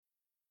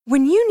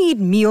When you need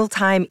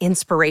mealtime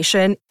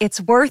inspiration,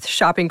 it's worth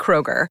shopping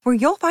Kroger, where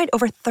you'll find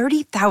over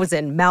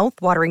 30,000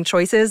 mouth-watering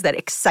choices that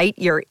excite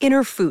your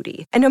inner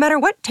foodie. And no matter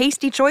what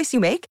tasty choice you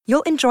make,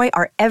 you'll enjoy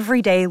our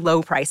everyday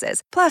low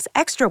prices, plus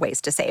extra ways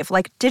to save,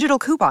 like digital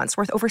coupons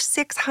worth over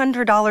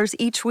 $600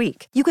 each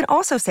week. You can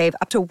also save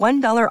up to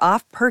 $1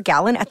 off per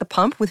gallon at the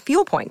pump with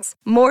fuel points.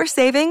 More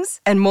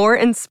savings and more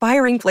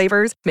inspiring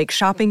flavors make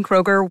shopping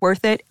Kroger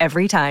worth it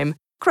every time.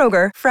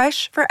 Kroger,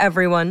 fresh for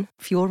everyone.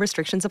 Fuel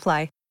restrictions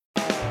apply.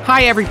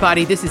 Hi,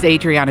 everybody. This is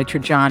Adriana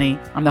Trajani.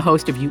 I'm the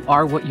host of You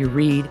Are What You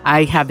Read.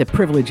 I have the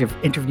privilege of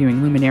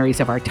interviewing luminaries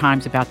of our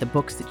times about the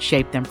books that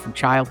shaped them from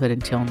childhood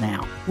until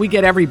now. We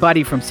get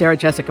everybody from Sarah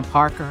Jessica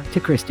Parker to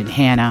Kristen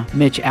Hanna,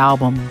 Mitch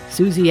Albom,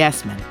 Susie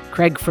Essman,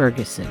 Craig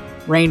Ferguson,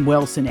 Rainn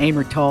Wilson,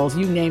 Amor Tolls,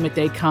 you name it,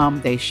 they come,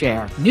 they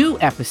share. New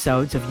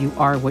episodes of You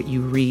Are What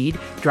You Read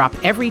drop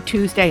every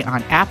Tuesday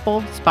on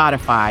Apple,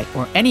 Spotify,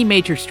 or any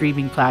major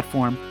streaming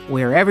platform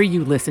wherever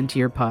you listen to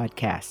your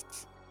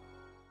podcasts.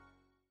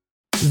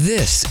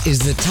 This is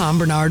the Tom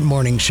Barnard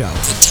Morning Show.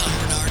 The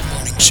Tom Barnard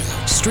Morning Show.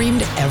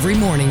 Streamed every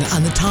morning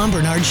on the Tom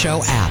Barnard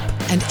Show app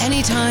and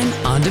anytime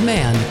on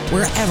demand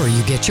wherever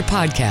you get your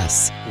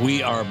podcasts.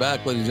 We are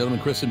back, ladies and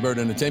gentlemen. Kristen Burt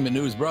Entertainment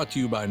News brought to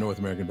you by North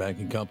American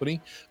Banking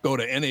Company. Go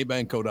to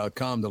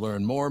nabanco.com to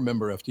learn more.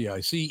 Member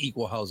FDIC,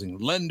 equal housing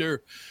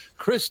lender.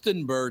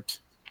 Kristen Burt.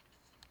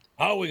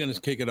 How are we going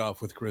to kick it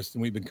off with Kristen?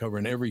 We've been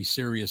covering every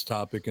serious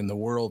topic in the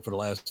world for the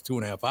last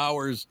 2.5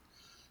 hours.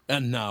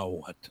 And now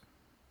what?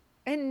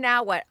 And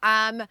now what?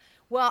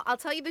 Well, I'll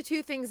tell you the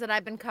two things that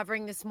I've been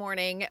covering this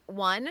morning.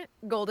 One,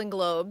 Golden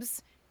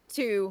Globes.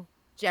 Two,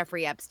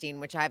 Jeffrey Epstein,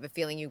 which I have a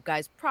feeling you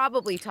guys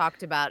probably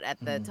talked about at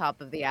the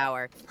top of the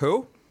hour.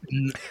 Who?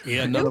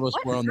 Yeah, none of us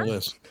were on the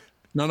list.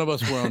 None of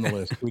us were on the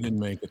list. We didn't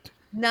make it.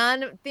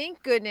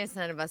 Thank goodness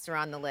none of us are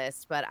on the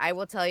list. But I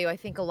will tell you, I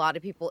think a lot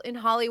of people in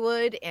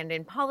Hollywood and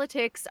in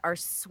politics are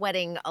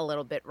sweating a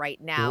little bit right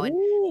now. And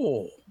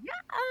yeah,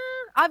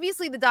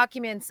 obviously the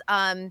documents,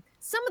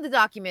 some of the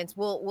documents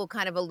will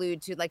kind of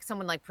allude to, like,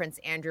 someone like Prince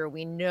Andrew.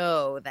 We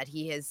know that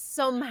he has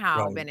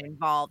somehow been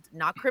involved,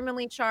 not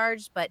criminally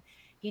charged, but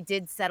he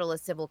did settle a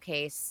civil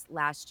case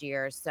last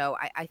year. So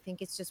I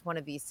think it's just one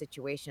of these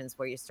situations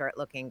where you start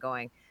looking,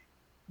 going,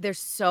 there's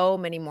so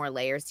many more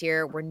layers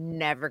here. We're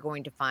never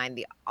going to find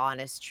the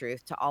honest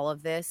truth to all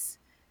of this.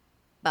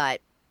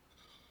 But,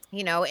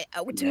 you know,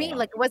 to me,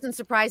 like, it wasn't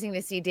surprising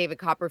to see David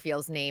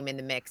Copperfield's name in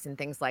the mix and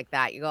things like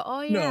that. You go,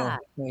 oh, yeah.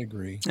 No, I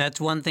agree. That's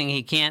one thing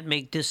he can't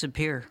make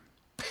disappear.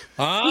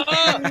 Not.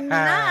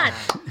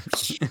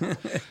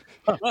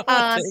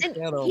 And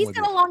he's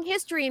got a long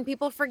history, and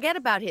people forget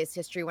about his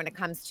history when it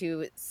comes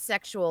to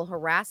sexual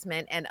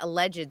harassment and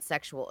alleged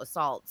sexual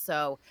assault.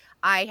 So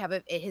I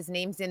have his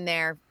name's in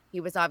there. He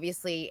was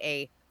obviously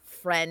a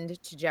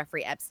friend to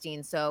Jeffrey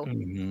Epstein. So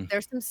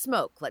there's some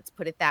smoke. Let's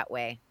put it that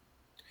way.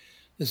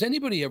 Has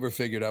anybody ever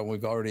figured out,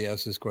 we've already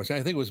asked this question,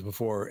 I think it was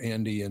before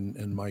Andy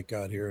and Mike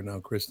got here, and now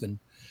Kristen.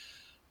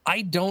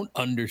 I don't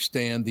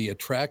understand the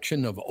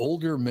attraction of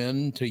older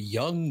men to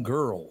young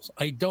girls.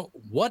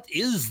 What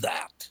is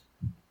that?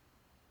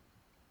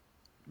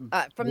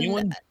 It's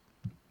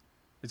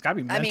got to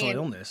be mental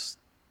illness.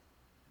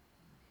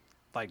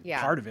 Like,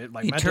 part of it.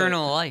 Like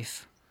eternal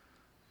life.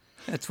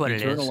 That's what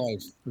eternal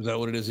life. Is that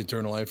what it is?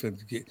 Eternal life.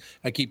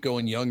 I keep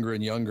going younger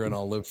and younger, and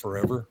I'll live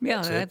forever.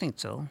 Yeah, I think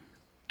so.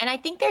 And I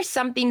think there's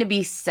something to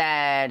be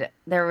said.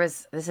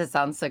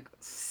 Sounds like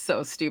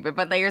so stupid,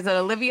 but there's an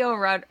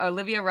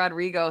Olivia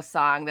Rodrigo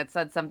song that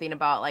said something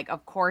about, like,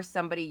 of course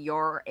somebody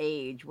your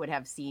age would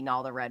have seen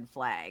all the red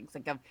flags.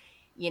 Like,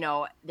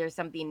 there's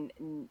something,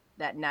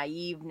 that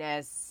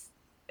naiveness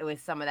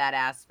with some of that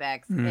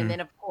aspects. And then,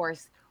 of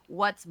course,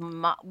 what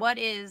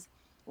is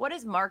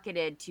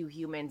marketed to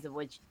humans,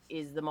 which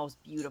is the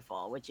most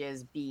beautiful, which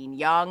is being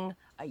young.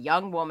 A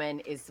young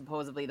woman is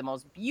supposedly the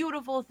most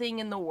beautiful thing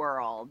in the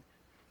world.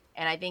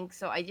 And I think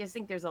so. I just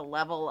think there's a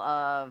level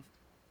of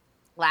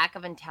lack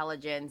of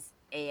intelligence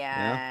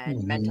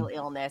and mental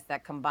illness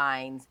that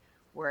combines,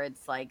 where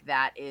it's like,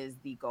 that is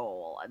the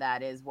goal.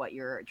 That is what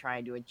you're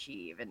trying to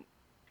achieve. And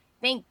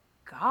thank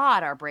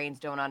God our brains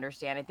don't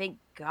understand. And thank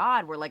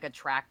God we're, like,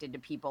 attracted to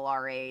people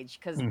our age.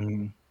 Because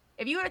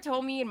if you would have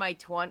told me in my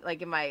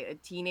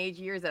teenage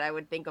years that I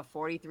would think a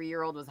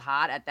 43-year-old was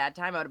hot at that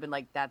time, I would have been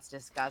like, that's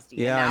disgusting.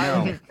 Yeah, and now I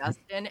know. I look at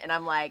Dustin and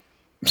I'm like,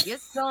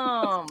 get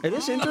some. It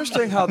is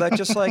interesting how that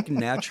just, like,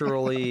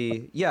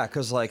 naturally,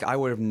 because, like, I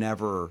would have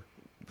never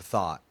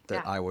thought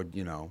that I would,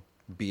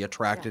 be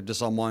attracted to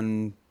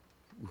someone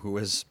who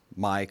is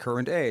my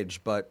current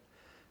age, but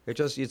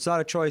it's not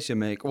a choice you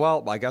make.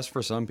 Well, I guess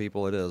for some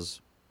people it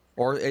is.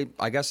 Or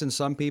I guess in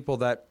some people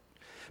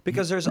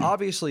because there's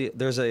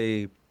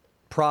a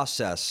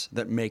process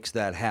that makes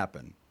that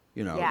happen.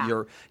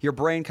 Your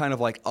brain kind of,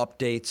 like,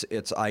 updates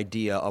its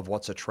idea of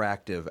what's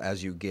attractive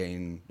as you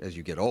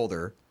get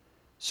older.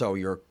 So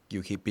you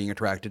keep being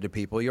attracted to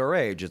people your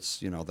age. It's,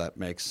 that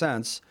makes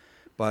sense.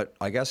 But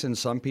I guess in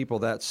some people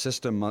that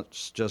system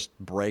must just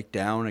break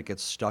down. It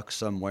gets stuck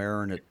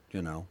somewhere, and it,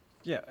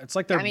 Yeah, it's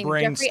like their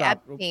brain Jeffrey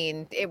stopped.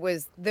 Epstein,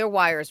 their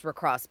wires were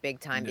crossed big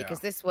time because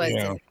this was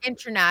an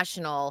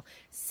international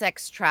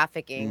sex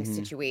trafficking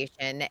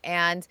situation.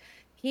 And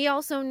he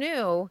also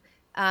knew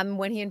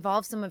when he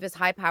involved some of his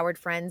high-powered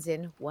friends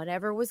in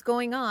whatever was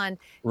going on,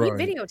 he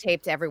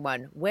videotaped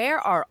everyone. Where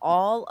are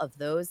all of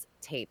those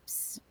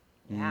tapes?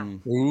 Yeah.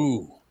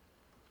 Ooh.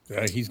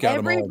 Yeah, he's got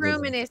every them all,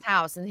 room in his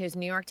house, in his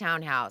New York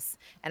townhouse,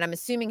 and I'm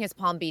assuming his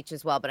Palm Beach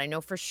as well, but I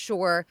know for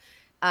sure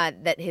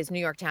that his New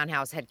York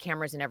townhouse had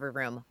cameras in every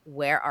room.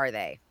 Where are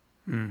they?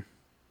 You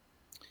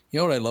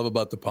know what I love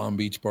about the Palm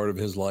Beach part of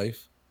his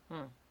life?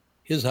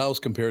 His house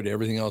compared to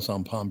everything else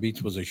on Palm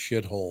Beach was a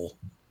shithole.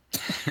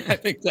 I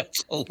think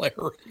that's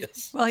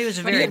hilarious. Well, he was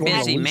a very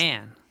busy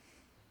man.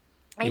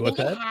 I think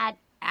it had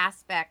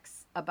aspects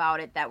about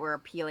it that were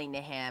appealing to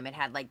him. It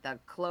had like the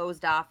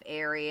closed off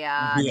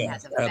area. They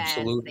had the fence.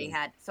 Absolutely. They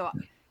had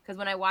because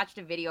when I watched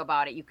a video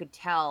about it, you could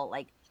tell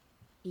like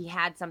he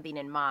had something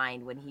in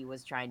mind when he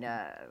was trying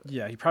to.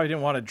 Yeah, he probably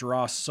didn't want to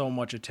draw so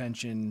much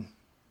attention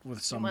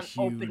with some huge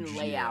open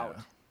layout.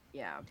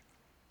 Yeah.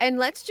 And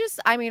let's just,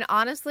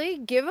 honestly,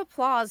 give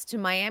applause to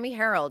Miami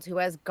Herald, who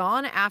has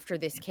gone after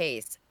this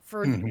case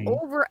for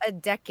over a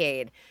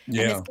decade and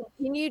has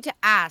continued to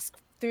ask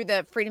through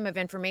the Freedom of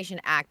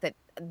Information Act that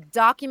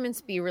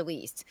documents be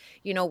released.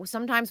 You know,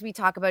 sometimes we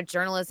talk about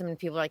journalism and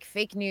people are like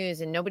fake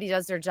news and nobody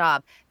does their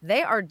job.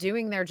 They are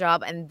doing their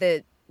job, and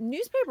the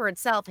newspaper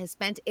itself has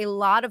spent a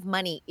lot of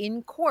money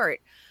in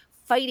court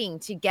fighting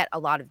to get a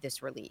lot of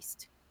this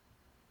released.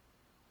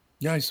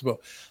 Yeah, I suppose.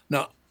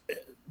 Now,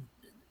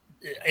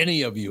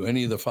 any of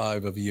the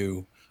five of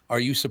you, are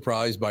you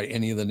surprised by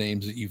any of the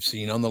names that you've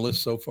seen on the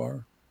list so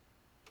far?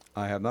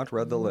 I have not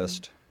read the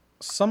list.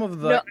 Some of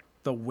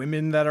the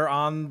women that are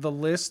on the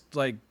list,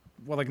 like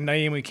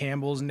Naomi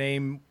Campbell's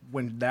name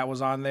when that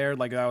was on there,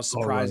 like that was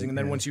surprising. And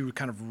then once you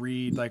kind of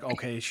read, like,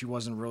 okay, she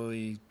wasn't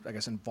really, I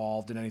guess,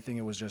 involved in anything.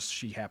 It was just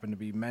she happened to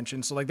be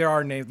mentioned. So like there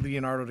are names.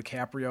 Leonardo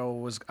DiCaprio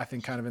was, I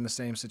think, kind of in the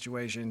same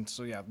situation.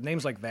 So yeah,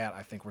 names like that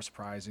I think were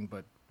surprising,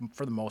 but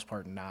for the most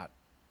part, not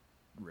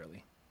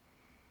really.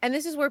 And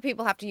this is where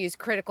people have to use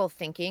critical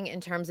thinking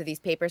in terms of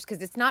these papers,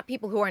 because it's not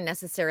people who are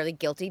necessarily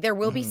guilty. There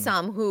will be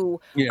some who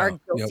are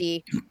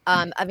guilty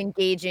of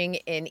engaging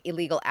in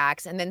illegal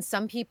acts. And then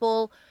some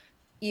people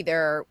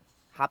either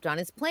hopped on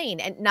his plane,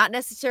 and not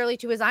necessarily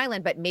to his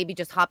island, but maybe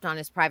just hopped on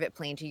his private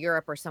plane to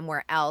Europe or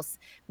somewhere else,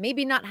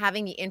 maybe not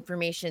having the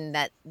information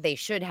that they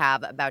should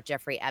have about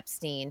Jeffrey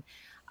Epstein.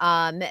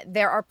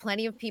 There are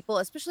plenty of people,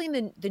 especially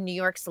in the New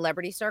York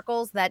celebrity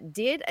circles, that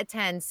did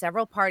attend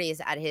several parties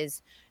at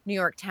his New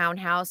York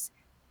townhouse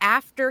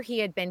after he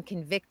had been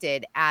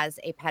convicted as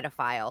a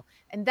pedophile.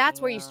 And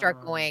that's where you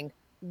start going,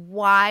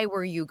 why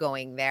were you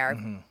going there?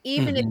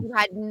 Even if you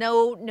had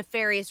no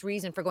nefarious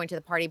reason for going to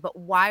the party, but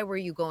why were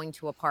you going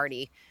to a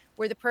party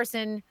where the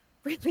person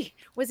really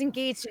was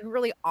engaged in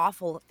really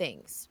awful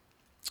things?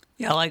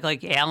 Yeah,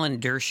 like Alan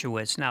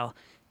Dershowitz. Now,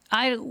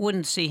 I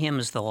wouldn't see him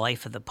as the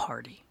life of the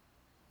party.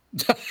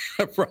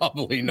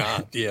 Probably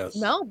not, yes.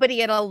 No, but he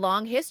had a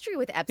long history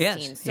with Epstein.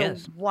 Yes, so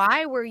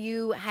why were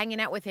you hanging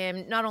out with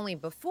him not only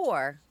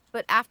before,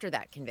 but after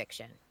that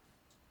conviction?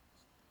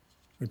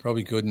 We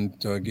probably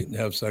couldn't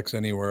have sex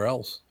anywhere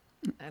else.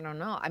 I don't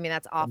know. I mean,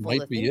 that's awful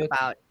to think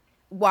about.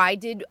 Why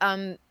did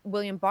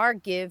William Barr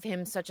give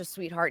him such a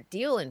sweetheart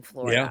deal in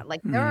Florida? Yeah.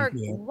 Like, there are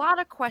a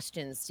lot of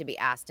questions to be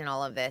asked in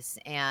all of this.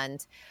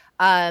 And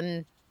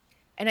I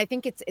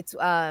think it's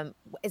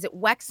is it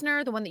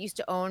Wexner, the one that used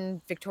to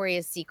own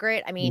Victoria's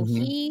Secret? I mean,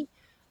 he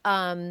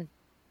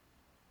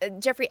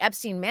Jeffrey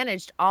Epstein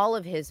managed all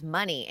of his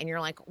money, and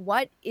you're like,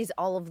 what is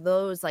all of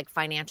those like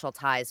financial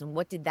ties, and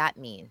what did that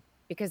mean?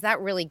 Because that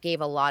really gave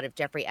a lot of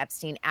Jeffrey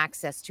Epstein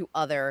access to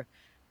other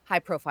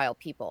high-profile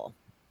people.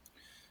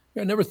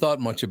 Yeah, I never thought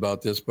much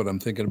about this, but I'm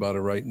thinking about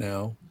it right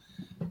now.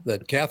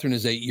 That Catherine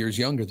is 8 years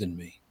younger than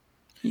me.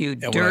 You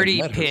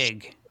dirty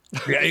pig.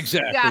 Yeah,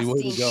 exactly.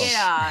 Way to go. Get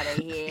out of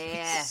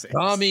here.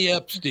 Tommy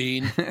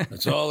Epstein.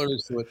 That's all there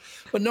is to it.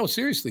 But no,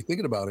 seriously,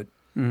 thinking about it,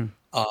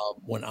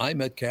 when I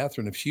met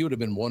Catherine, if she would have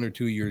been 1 or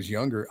 2 years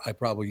younger, I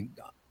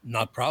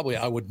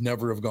would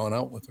never have gone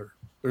out with her.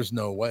 There's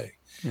no way.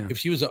 Yeah. If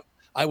she was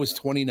I was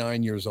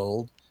 29 years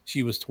old.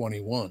 She was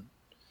 21.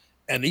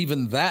 And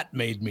even that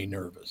made me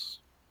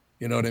nervous.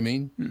 You know what I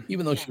mean?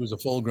 Even though she was a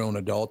full-grown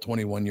adult,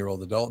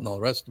 21-year-old adult and all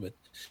the rest of it.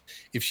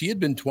 If she had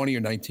been 20 or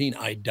 19,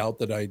 I doubt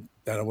that I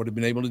would have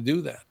been able to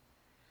do that.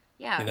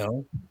 Yeah. You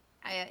know?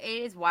 It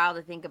is wild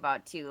to think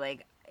about, too.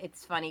 Like,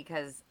 it's funny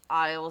because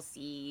I will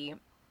see,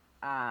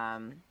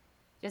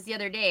 just the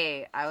other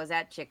day, I was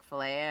at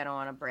Chick-fil-A. I don't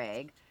want to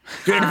brag.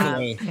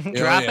 Chick-fil-A.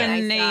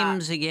 Dropping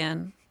names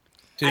again.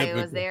 I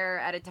was there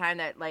at a time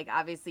that, like,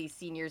 obviously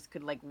seniors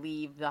could, like,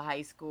 leave the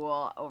high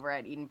school over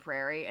at Eden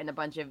Prairie, and a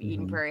bunch of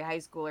Eden Prairie high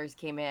schoolers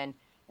came in,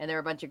 and there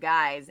were a bunch of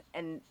guys,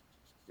 and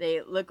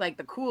they looked like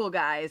the cool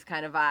guys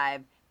kind of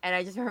vibe, and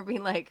I just remember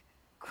being like,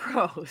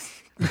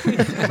 gross.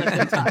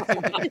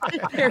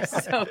 They're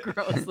so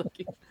gross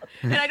looking.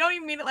 And I don't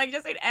even mean it like,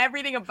 just like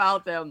everything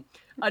about them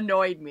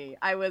annoyed me.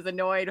 I was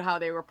annoyed how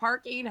they were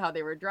parking, how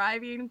they were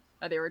driving.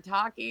 they were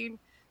talking.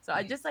 So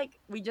I just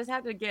we just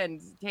have to, again,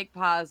 take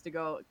pause to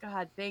go,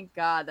 God, thank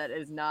God that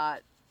is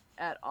not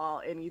at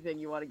all anything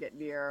you want to get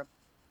near.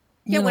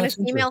 Yeah, when a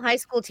female high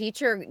school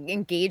teacher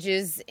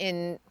engages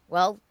in,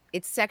 well,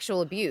 it's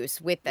sexual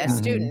abuse with a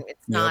student.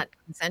 It's not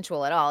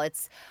consensual at all.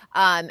 It's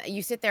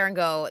you sit there and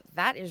go,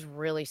 that is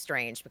really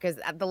strange, because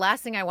the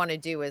last thing I want to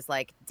do is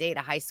date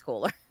a high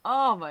schooler.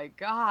 Oh my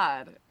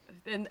God.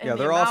 And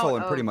they're awful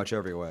in pretty much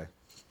every way.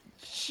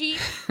 Cheap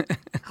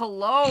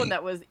cologne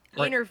that was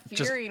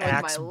interfering with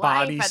my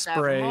life at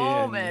that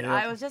moment.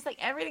 I was just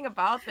everything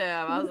about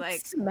them. I was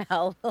like,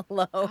 smell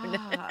alone.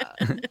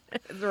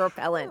 It's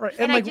repellent. Right.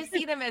 And I just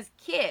see them as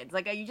kids.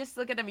 You just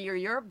look at them.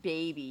 You're a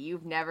baby.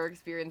 You've never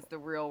experienced the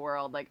real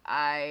world.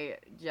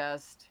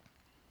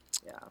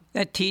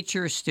 That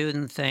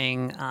teacher-student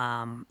thing,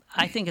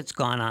 I think it's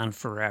gone on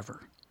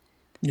forever.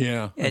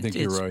 Yeah, I think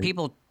you're right.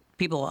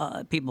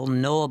 People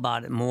know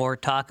about it more,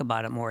 talk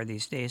about it more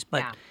these days.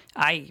 But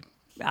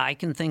I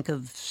can think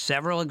of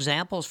several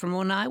examples from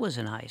when I was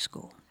in high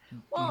school.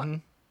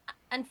 Well,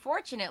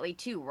 unfortunately,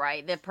 too,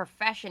 right? The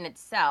profession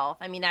itself,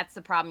 I mean, that's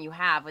the problem you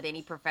have with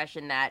any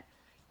profession that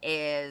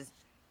is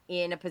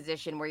in a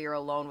position where you're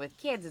alone with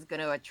kids, is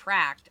going to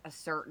attract a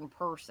certain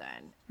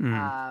person.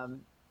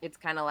 It's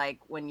kind of like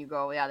when you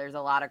go, there's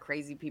a lot of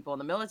crazy people in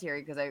the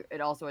military, because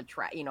it also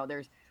attracts,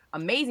 there's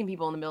amazing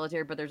people in the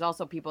military, but there's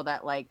also people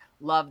that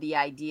love the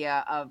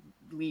idea of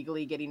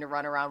legally getting to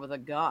run around with a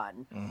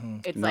gun.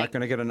 It's not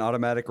going to get an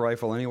automatic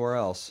rifle anywhere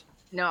else.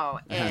 No.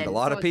 And a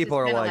lot of people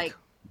are like,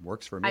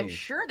 works for me. I'm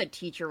sure the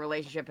teacher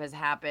relationship has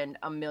happened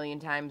a million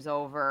times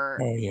over.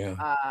 Oh,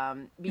 yeah.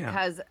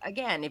 Because,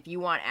 again, if you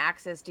want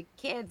access to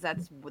kids,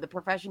 that's the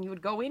profession you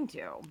would go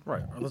into.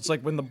 Right. It's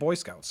like when the Boy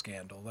Scout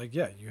scandal.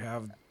 You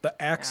have the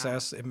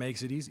access. It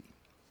makes it easy.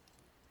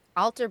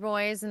 Altar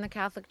boys in the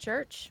Catholic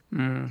Church.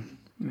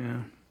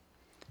 Yeah.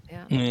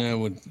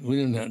 We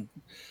didn't have,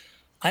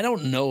 I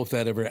don't know if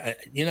that ever,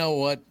 you know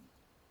what?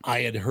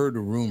 I had heard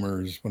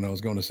rumors when I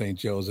was going to St.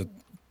 Joe's that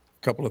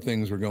a couple of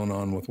things were going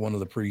on with one of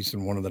the priests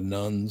and one of the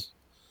nuns.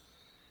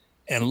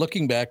 And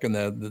looking back on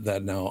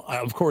that now, I,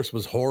 of course,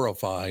 was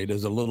horrified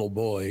as a little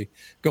boy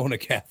going to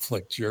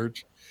Catholic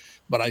church.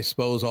 But I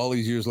suppose all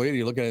these years later,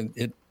 you look at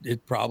it,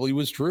 it probably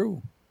was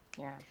true.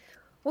 Yeah.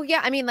 Well,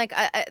 yeah, I mean,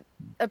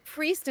 a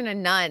priest and a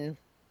nun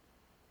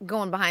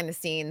going behind the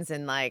scenes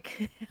and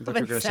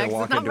having sex.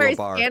 It's not very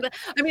scandalous.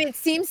 I mean, it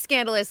seems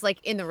scandalous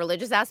in the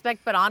religious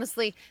aspect, but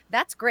honestly,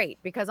 that's great,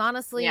 because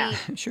honestly,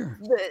 sure,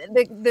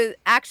 the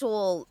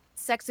actual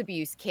sex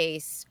abuse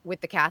case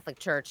with the Catholic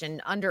Church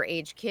and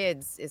underage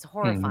kids is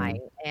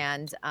horrifying.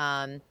 And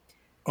I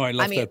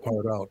left that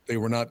part out. They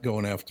were not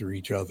going after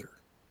each other.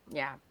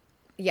 Yeah.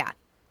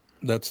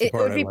 That's the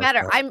part. It would be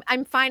better.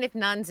 I'm fine if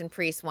nuns and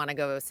priests want to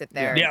go sit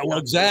there. Yeah, well,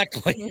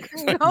 exactly.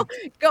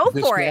 Go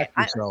for it.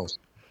 Themselves.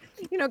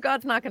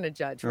 God's not going to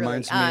judge.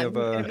 Reminds really. me of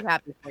He's gonna be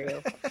happy for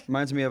you.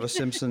 Reminds me of a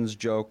Simpsons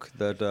joke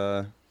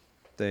that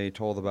they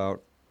told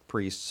about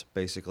priests,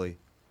 basically.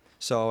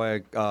 So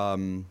a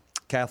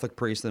Catholic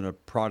priest and a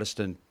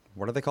Protestant,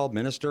 what are they called?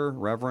 Minister,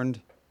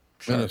 reverend,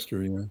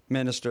 minister, yeah,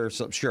 minister.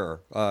 So,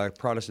 sure,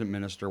 Protestant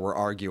minister were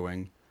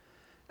arguing,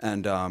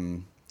 and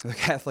the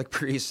Catholic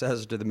priest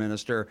says to the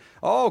minister,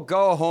 "Oh,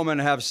 go home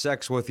and have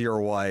sex with your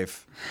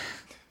wife."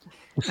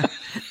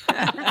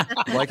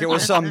 Like it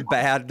was some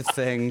bad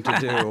thing to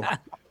do.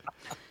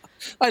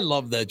 I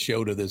love that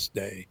show to this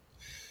day.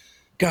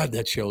 God,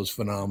 that show is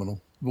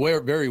phenomenal.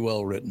 Very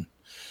well written.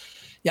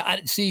 Yeah,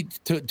 I see.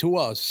 To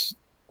us,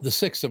 the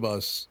six of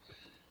us,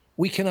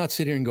 we cannot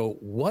sit here and go,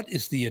 "What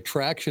is the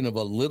attraction of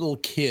a little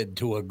kid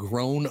to a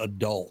grown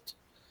adult?"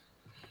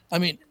 I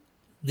mean,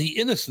 the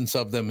innocence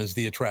of them is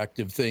the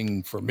attractive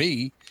thing for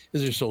me.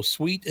 Is they're so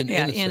sweet and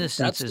innocent. Innocence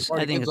That's is. the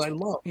part I think I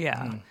love.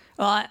 Yeah.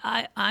 Well,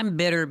 I'm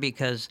bitter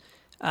because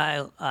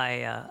I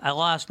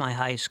lost my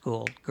high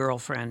school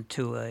girlfriend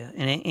to an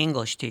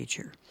English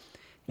teacher,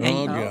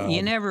 and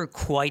you never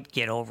quite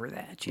get over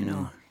that,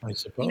 I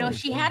suppose.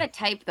 She had a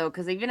type, though,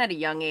 because even at a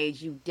young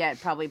age, you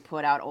probably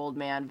put out old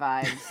man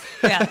vibes.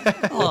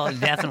 Yeah. Oh,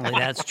 definitely,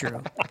 that's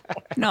true.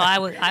 No,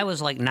 I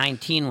was like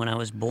 19 when I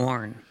was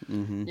born.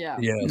 Mm-hmm. Yeah.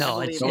 Yes. No,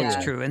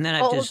 it's true, and then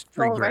I've just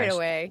regressed right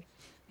away.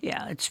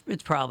 Yeah, it's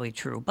probably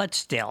true, but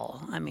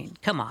still, I mean,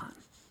 come on.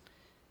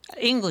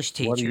 English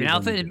teacher. Now,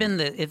 if it had been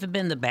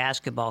the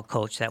basketball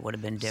coach, that would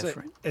have been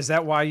different. So, is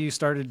that why you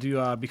started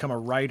to become a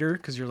writer?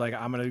 Because you're like,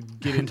 I'm going to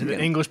get into the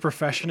English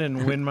profession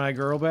and win my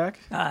girl back?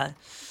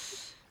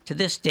 To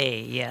this day,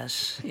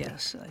 yes.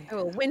 I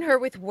will win her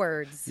with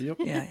words.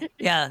 Yep.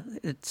 Yeah.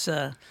 It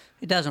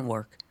doesn't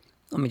work.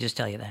 Let me just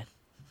tell you that.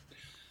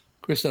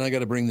 Kristen, I got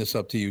to bring this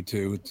up to you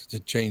too to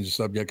change the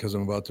subject because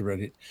I'm about to read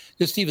it.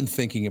 Just even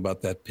thinking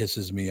about that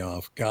pisses me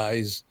off.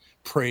 Guys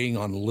preying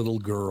on little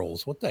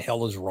girls. What the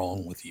hell is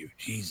wrong with you?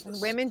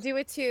 Jesus. Women do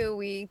it too.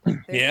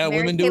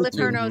 Women do it too.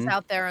 Letourneau's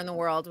out there in the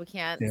world. We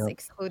can't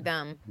exclude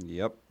them.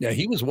 Yep. Yeah,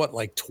 he was what,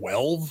 like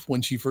 12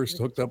 when she first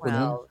hooked up with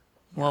him?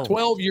 Whoa.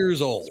 12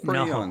 years old.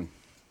 Pretty young.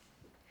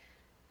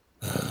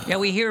 Yeah,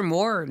 we hear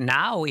more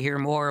now. We hear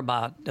more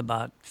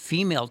about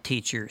female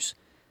teachers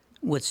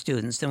with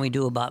students than we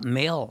do about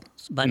males.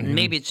 But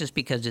maybe it's just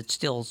because it's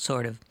still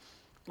sort of,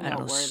 I don't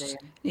know. Noteworthy.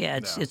 Yeah,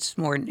 it's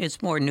more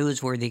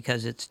newsworthy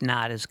because it's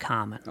not as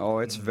common. Oh,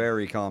 it's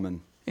very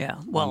common. Yeah,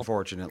 well,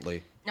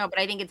 unfortunately. No, but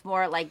I think it's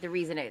more like the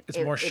reason it's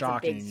more it's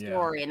shocking, a big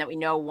story and that we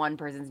know one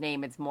person's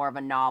name. It's more of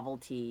a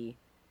novelty.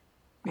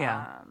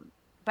 yeah.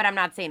 But I'm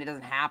not saying it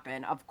doesn't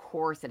happen. Of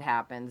course it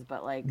happens,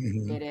 but like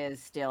it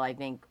is still, I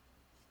think,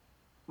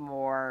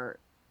 more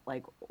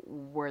like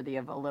worthy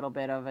of a little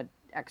bit of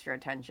extra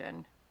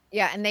attention.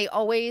 Yeah, and they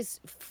always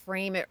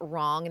frame it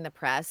wrong in the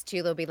press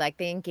too. They'll be like,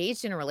 they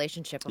engaged in a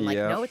relationship. I'm like,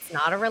 no, it's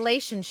not a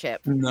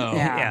relationship. No.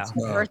 Yeah.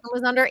 The person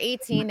was under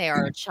 18. They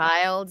are a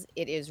child.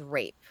 It is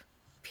rape.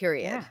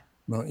 Period. Yeah.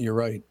 No, you're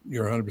right.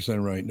 You're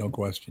 100% right. No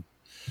question.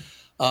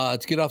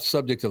 Let's get off the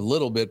subject a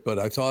little bit, but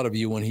I thought of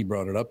you when he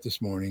brought it up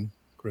this morning,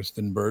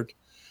 Kristen Burt.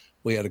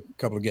 We had a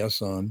couple of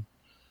guests on,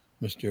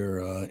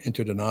 Mr.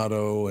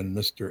 Interdonato and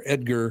Mr.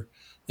 Edgar.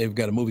 They've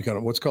got a movie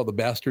called, what's called The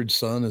Bastard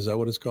Son. Is that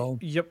what it's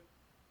called? Yep.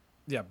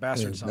 Yeah,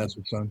 Bastard Son.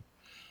 Bastard Son.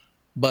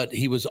 But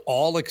he was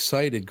all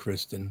excited,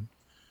 Kristen,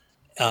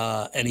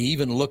 and he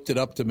even looked it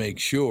up to make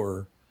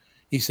sure.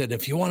 He said,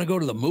 if you want to go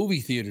to the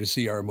movie theater to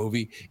see our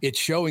movie, it's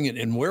showing it.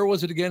 And where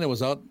was it again? It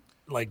was out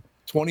like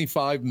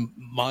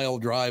 25-mile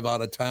drive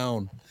out of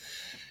town.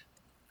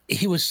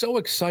 He was so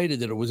excited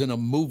that it was in a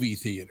movie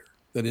theater,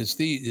 that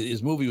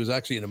his movie was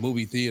actually in a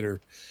movie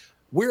theater.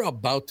 We're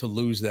about to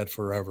lose that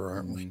forever,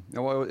 aren't we?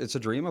 Well, it's a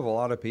dream of a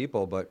lot of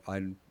people, but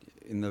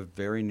in the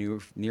very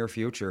near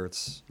future,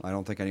 I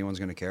don't think anyone's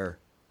going to care.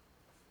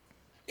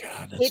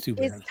 God, that's too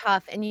bad. It is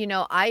tough. And,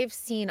 I've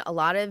seen a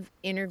lot of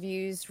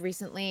interviews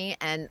recently.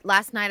 And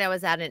last night I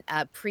was at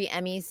a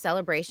pre-Emmy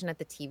celebration at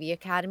the TV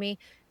Academy,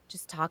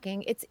 just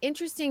talking. It's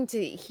interesting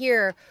to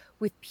hear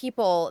with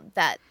people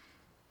that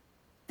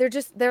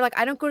they're like,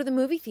 I don't go to the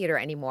movie theater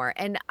anymore.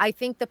 And I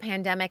think the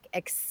pandemic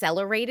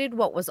accelerated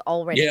what was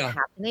already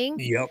happening.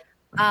 Yep.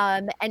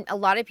 And a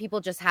lot of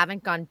people just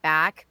haven't gone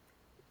back.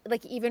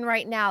 Like even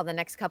right now, the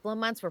next couple of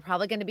months, we're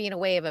probably going to be in a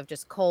wave of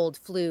just cold,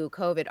 flu,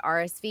 COVID,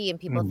 RSV. And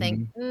people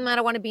think, I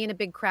don't want to be in a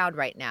big crowd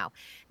right now.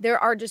 There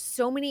are just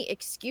so many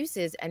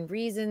excuses and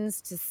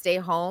reasons to stay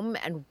home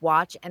and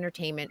watch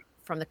entertainment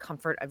from the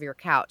comfort of your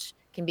couch.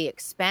 Can be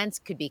expense,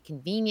 could be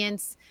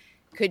convenience,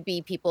 could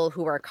be people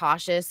who are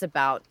cautious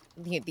about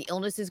the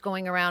illnesses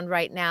going around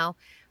right now.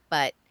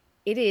 But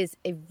it is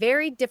a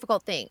very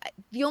difficult thing.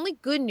 The only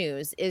good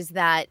news is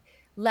that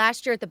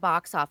last year at the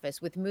box office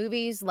with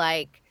movies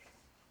like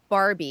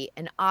Barbie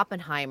and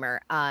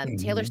Oppenheimer,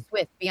 Taylor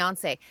Swift,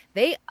 Beyonce,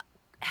 they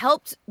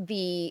helped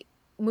the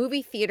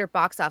movie theater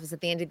box office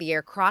at the end of the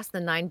year cross the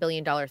 $9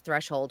 billion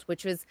threshold,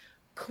 which was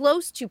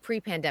close to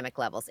pre-pandemic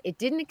levels. It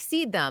didn't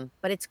exceed them,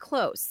 but it's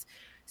close.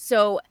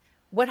 So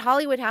what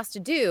Hollywood has to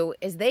do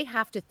is they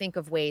have to think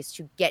of ways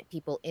to get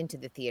people into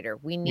the theater.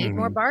 We need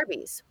more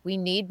Barbies. We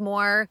need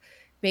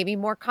maybe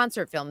more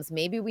concert films.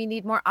 Maybe we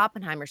need more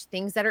Oppenheimers,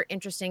 things that are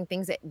interesting,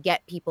 things that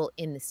get people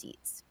in the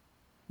seats.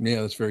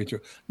 Yeah, that's very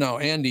true. Now,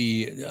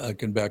 Andy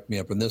can back me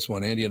up on this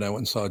one. Andy and I went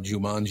and saw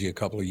Jumanji a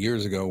couple of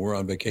years ago. We're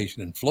on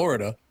vacation in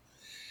Florida.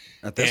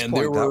 At this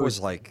point, that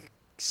was like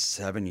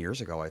 7 years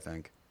ago, I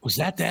think. Was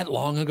that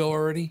long ago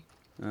already?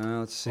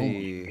 Let's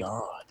see. Oh, my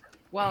God.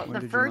 Well, When the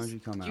did first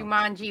Jumanji come out?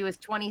 Jumanji was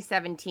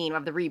 2017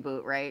 of the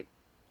reboot, right?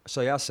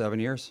 So, yeah, 7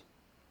 years.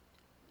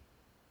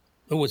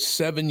 It was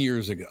 7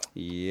 years ago.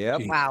 Yep.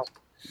 Jeez. Wow.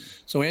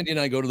 So Andy and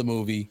I go to the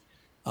movie,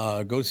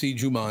 go see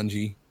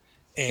Jumanji,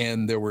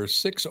 and there were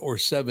 6 or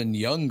 7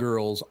 young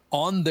girls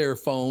on their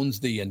phones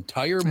the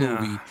entire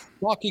movie,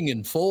 talking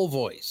in full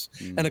voice.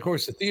 And, of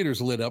course, the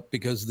theater's lit up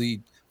because the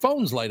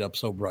phones light up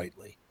so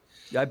brightly.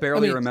 Yeah, I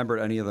barely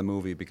remembered any of the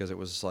movie because it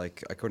was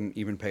like I couldn't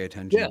even pay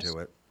attention to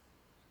it.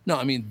 No,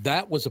 I mean,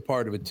 that was a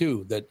part of it,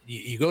 too, that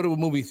you go to a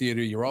movie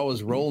theater, you're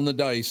always rolling the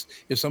dice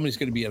if somebody's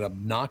going to be an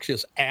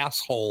obnoxious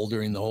asshole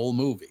during the whole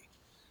movie.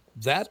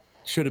 That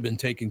should have been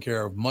taken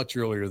care of much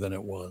earlier than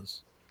it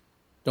was.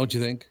 Don't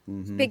you think?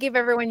 They give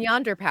everyone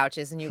yonder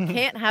pouches and you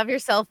can't have your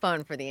cell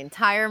phone for the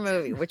entire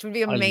movie, which would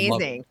be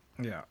amazing.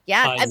 Yeah.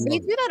 Yeah, we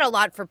do that a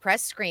lot for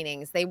press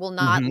screenings. They will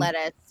not let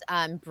us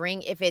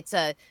bring, if it's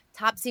a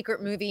top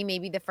secret movie,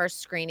 maybe the first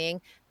screening,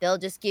 they'll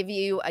just give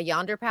you a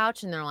yonder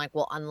pouch and they're like,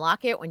 we'll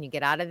unlock it when you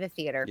get out of the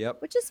theater,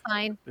 which is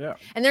fine. Yeah.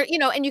 And they're,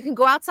 and you can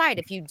go outside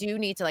if you do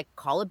need to like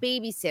call a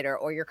babysitter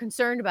or you're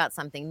concerned about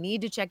something,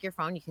 need to check your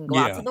phone. You can go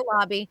out to the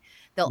lobby.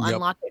 They'll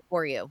unlock it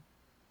for you.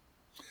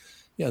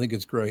 Yeah, I think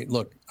it's great.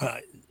 Look,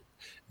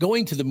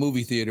 going to the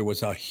movie theater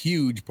was a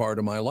huge part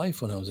of my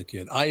life when I was a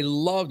kid. I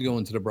loved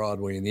going to the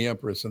Broadway and the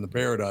Empress and the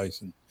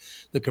Paradise and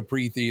the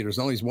Capri theaters,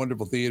 all these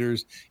wonderful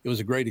theaters. It was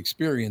a great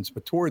experience.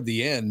 But toward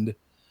the end,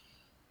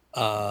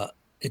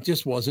 it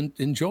just wasn't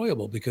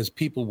enjoyable because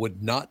people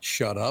would not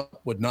shut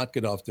up, would not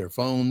get off their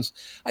phones.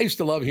 I used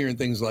to love hearing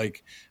things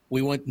like,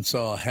 we went and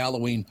saw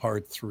Halloween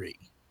Part 3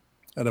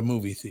 at a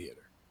movie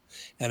theater.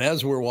 And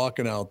as we're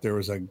walking out, there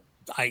was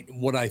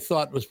what I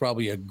thought was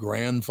probably a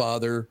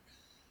grandfather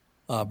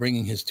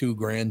bringing his 2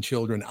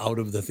 grandchildren out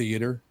of the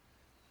theater.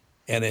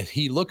 And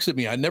he looks at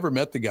me. I'd never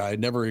met the guy. I'd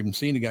never even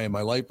seen a guy in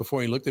my life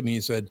before. He looked at me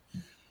and said,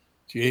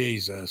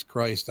 Jesus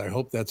Christ. I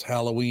hope that's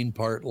Halloween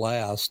part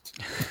last.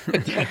 I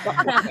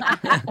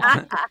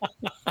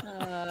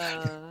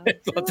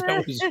thought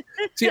that was,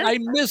 see, I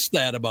missed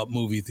that about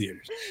movie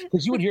theaters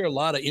because you would hear a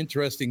lot of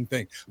interesting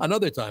things.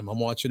 Another time I'm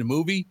watching a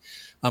movie,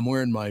 I'm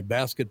wearing my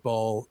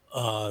basketball,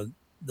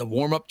 the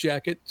warm-up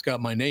jacket. It's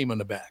got my name on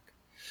the back.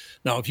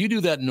 Now, if you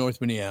do that in North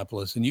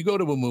Minneapolis and you go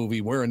to a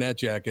movie wearing that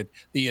jacket,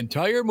 the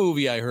entire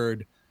movie I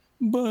heard,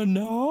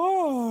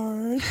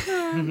 Barnard.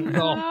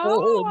 The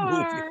whole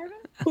movie.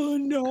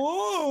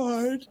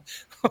 Barnard.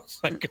 I was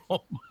like,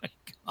 oh my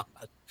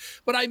God.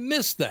 But I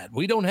miss that.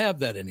 We don't have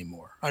that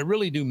anymore. I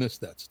really do miss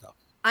that stuff.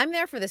 I'm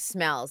there for the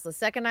smells. The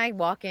second I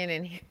walk in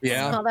and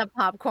Yeah. smell that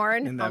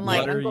popcorn, that I'm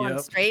like, butter, I'm going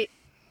yep. straight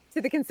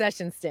to the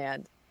concession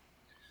stand.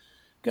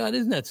 God,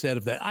 isn't that sad?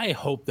 If that, I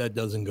hope that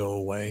doesn't go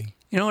away.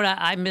 You know what?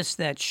 I miss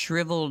that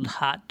shriveled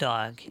hot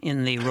dog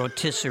in the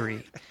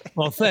rotisserie.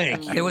 Well,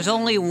 thank you. There was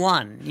only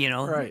one,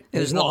 Right. It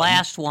was the One.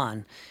 last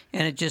one.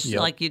 And it just, Yep.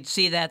 like, you'd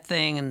see that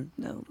thing,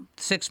 and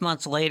 6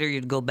 months later,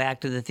 you'd go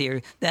back to the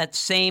theater. That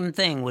same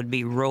thing would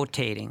be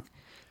rotating.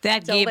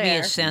 That Still gave me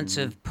there. a sense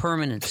of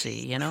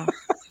permanency,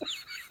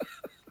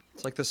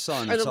 It's like the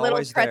sun. Or It's the little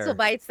always pretzel there.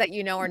 bites that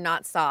are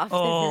not soft.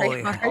 Oh, and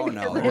very yeah. hard Oh,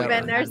 no. because they've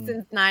been there Yeah.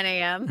 since 9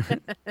 a.m.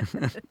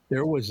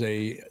 There was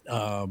a,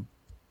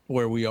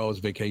 where we always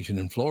vacation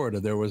in Florida,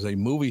 there was a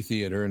movie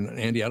theater. And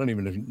Andy, I don't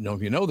even know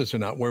if you know this or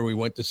not, where we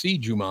went to see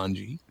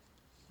Jumanji,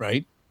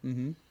 right?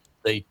 Mm-hmm.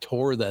 They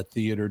tore that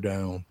theater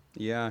down.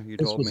 Yeah, you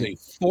This told was me. a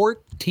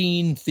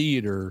 14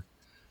 theater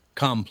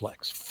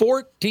complex,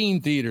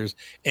 14 theaters.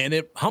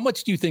 And how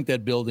much do you think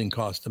that building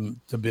cost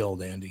to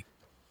build, Andy?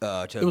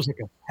 It To was like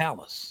a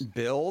palace.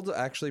 build,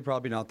 actually,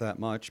 probably not that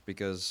much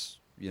because,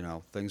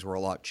 things were a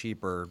lot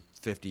cheaper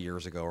 50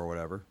 years ago or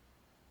whatever.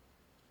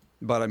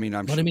 But I mean,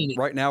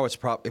 right now it's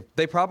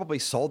they probably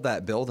sold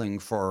that building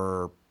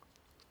for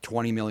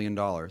 $20 million.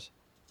 Oh,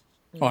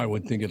 I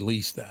would think at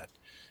least that.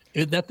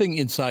 That thing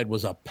inside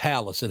was a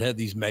palace. It had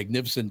these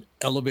magnificent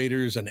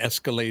elevators and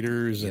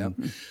escalators,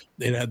 and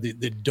it had the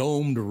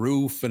domed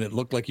roof, and it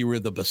looked like you were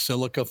in the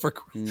basilica.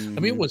 I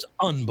mean, it was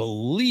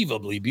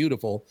unbelievably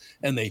beautiful,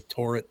 and they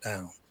tore it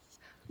down.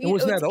 It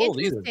wasn't that old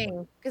either.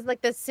 Because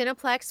like the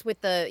Cineplex with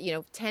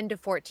the 10 to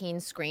 14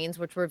 screens,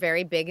 which were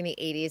very big in the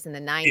 80s and the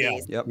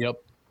 90s. Yep.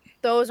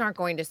 Those aren't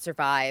going to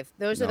survive.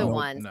 Those are the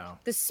ones. No.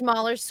 The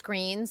smaller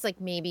screens,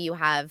 like maybe you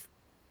have,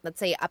 let's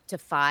say, up to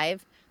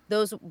 5.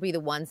 Those will be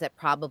the ones that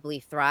probably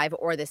thrive,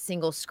 or the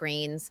single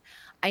screens.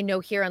 I know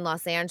here in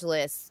Los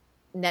Angeles,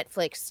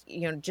 Netflix,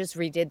 just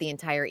redid the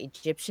entire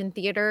Egyptian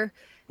theater.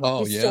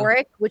 Oh,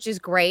 Historic, which is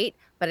great,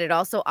 but it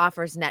also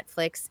offers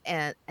Netflix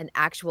an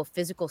actual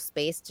physical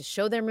space to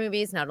show their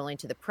movies, not only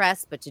to the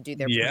press, but to do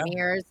their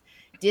premieres.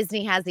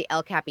 Disney has the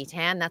El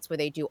Capitan. That's where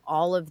they do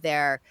all of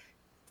their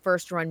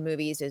first run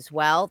movies as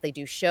well. They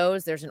do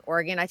shows. There's an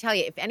Oregon. I tell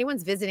you, if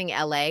anyone's visiting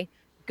LA,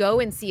 go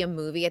and see a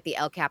movie at the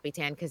El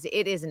Capitan because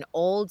it is an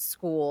old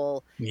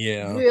school,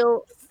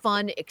 real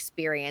fun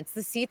experience.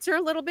 The seats are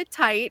a little bit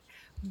tight,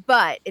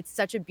 but it's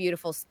such a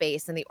beautiful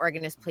space, and the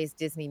organist plays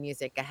Disney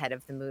music ahead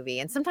of the movie.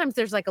 And sometimes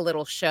there's like a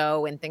little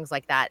show and things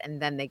like that,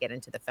 and then they get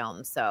into the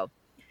film. So,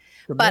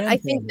 but I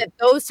think that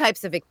those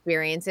types of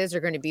experiences are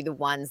going to be the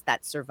ones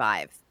that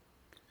survive.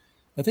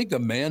 I think the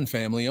Mann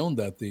family owned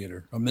that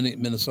theater, a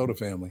Minnesota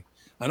family.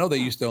 I know they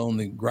used to own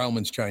the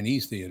Grauman's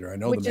Chinese Theater. I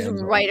know which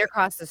is right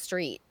across the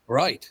street.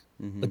 Right.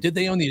 Mm-hmm. But did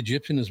they own the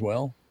Egyptian as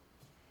well?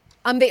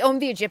 They owned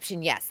the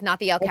Egyptian, yes, not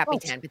the El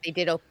Capitan, but they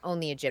did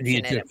own the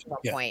Egyptian, at one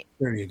point.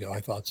 There you go.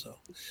 I thought so.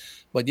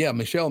 But yeah,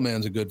 Michelle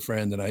Mann's a good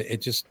friend, and it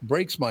just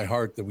breaks my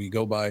heart that we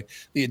go by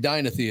the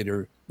Edina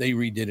Theater. They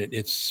redid it.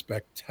 It's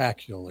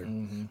spectacular.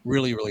 Mm-hmm.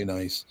 Really, really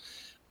nice.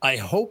 I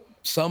hope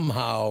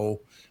somehow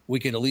we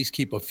can at least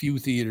keep a few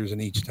theaters in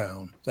each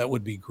town. That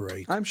would be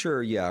great. I'm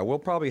sure, we'll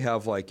probably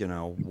have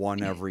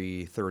one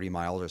every 30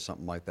 miles or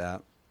something like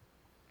that.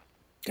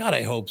 God,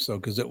 I hope so,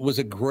 because it was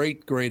a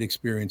great, great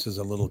experience as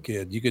a little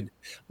kid.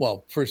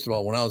 First of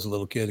all, when I was a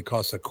little kid, it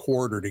cost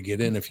 $0.25 to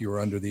get in if you were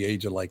under the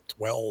age of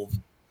 12.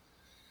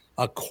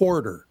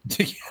 $0.25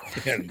 to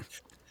get in.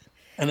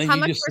 And then how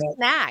much for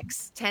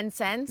snacks? 10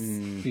 cents?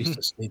 You used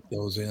to sneak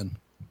those in.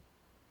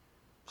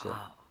 So,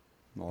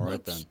 all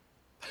right then.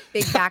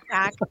 Big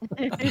backpack.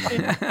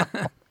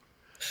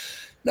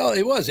 No,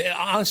 it was.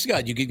 Honest to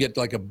God, you could get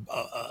like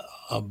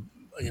a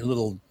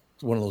little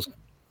one of those,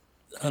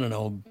 I don't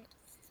know,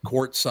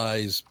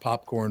 quart-size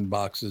popcorn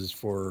boxes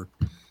for,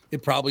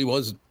 it probably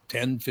was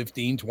 10,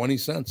 15, 20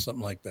 cents,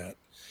 something like that.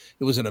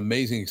 It was an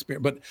amazing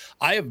experience. But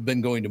I have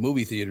been going to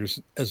movie theaters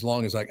as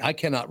long as I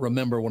cannot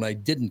remember when I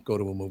didn't go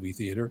to a movie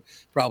theater.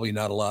 Probably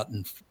not a lot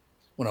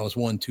when I was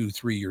 1, 2,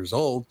 3 years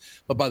old.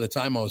 But by the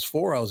time I was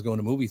 4, I was going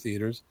to movie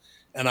theaters.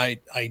 And I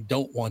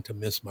don't want to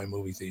miss my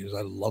movie theaters.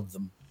 I love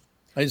them.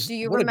 Do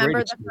you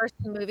remember the first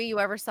movie you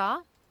ever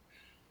saw?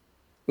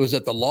 It was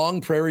at the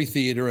Long Prairie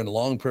Theater in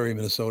Long Prairie,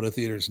 Minnesota.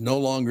 Theater is no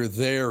longer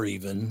there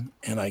even.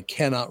 And I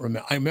cannot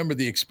remember. I remember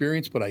the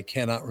experience, but I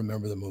cannot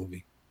remember the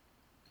movie.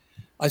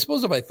 I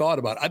suppose if I thought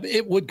about it,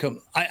 it would come.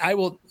 I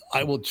will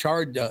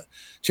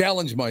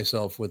challenge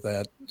myself with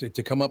that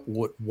to come up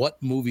with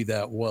what movie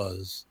that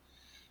was,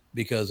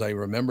 because I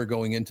remember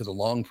going into the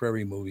Long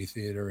Prairie movie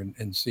theater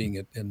and seeing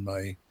it in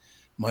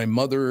my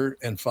mother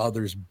and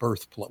father's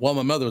birthplace. Well,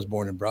 my mother was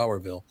born in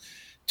Browerville.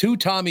 Two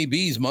Tommy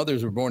B's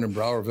mothers were born in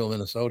Browerville,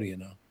 Minnesota, you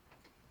know.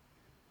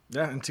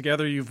 Yeah, and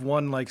together you've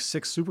won like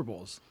 6 Super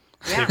Bowls.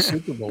 Yeah. 6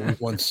 Super Bowls. We've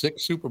won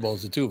 6 Super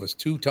Bowls, the two of us.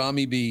 2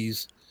 Tommy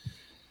B's.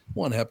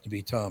 One happened to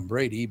be Tom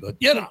Brady, but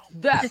you know.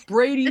 That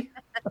Brady.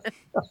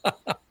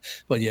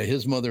 But yeah,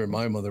 his mother and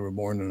my mother were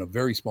born in a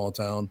very small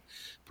town.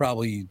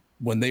 Probably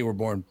when they were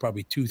born,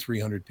 probably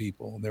 200-300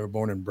 people. They were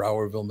born in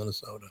Browerville,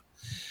 Minnesota.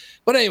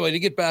 But anyway, to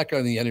get back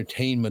on the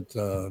entertainment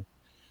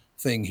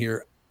thing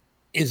here,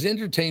 is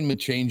entertainment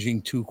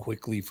changing too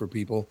quickly for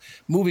people,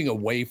 moving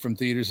away from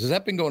theaters? Has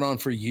that been going on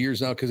for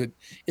years now? Because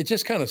it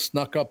just kind of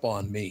snuck up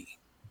on me,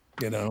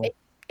 you know?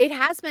 It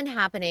has been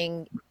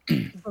happening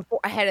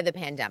ahead of the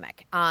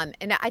pandemic. And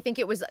I think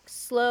it was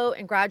slow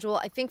and gradual.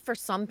 I think for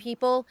some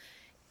people,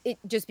 it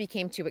just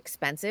became too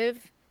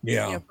expensive.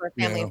 Yeah. You know, for a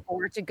family of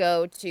 4 to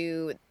go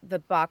to the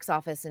box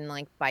office and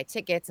like buy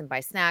tickets and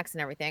buy snacks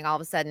and everything. All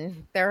of a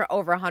sudden, they're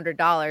over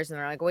 $100, and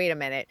they're like, "Wait a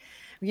minute,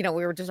 you know,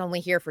 we were just only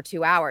here for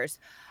 2 hours."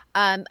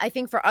 I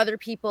think for other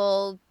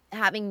people,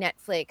 having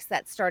Netflix,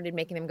 that started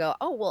making them go,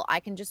 "Oh, well, I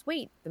can just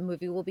wait. The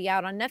movie will be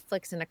out on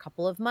Netflix in a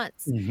couple of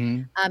months."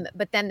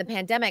 But then the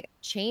pandemic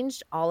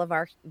changed all of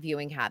our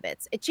viewing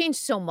habits. It changed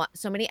so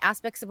many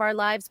aspects of our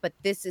lives, but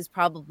this is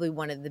probably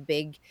one of the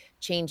big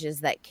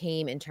changes that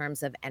came in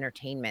terms of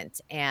entertainment.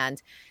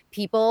 And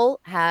people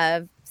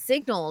have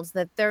signaled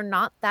that they're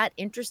not that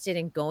interested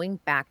in going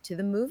back to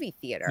the movie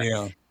theater.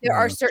 There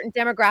are certain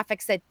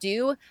demographics that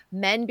do.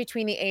 Men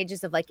between the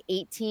ages of like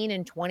 18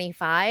 and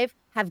 25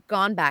 have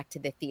gone back to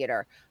the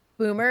theater.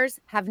 Boomers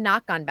have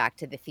not gone back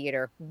to the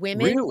theater.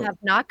 Women have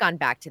not gone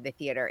back to the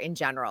theater in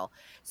general.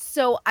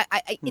 So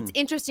it's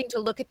interesting to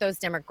look at those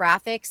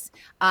demographics.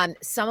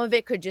 Some of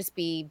it could just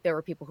be there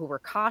were people who were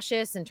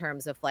cautious in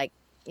terms of like,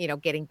 you know,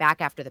 getting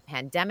back after the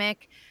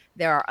pandemic.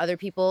 There are other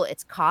people,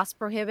 it's cost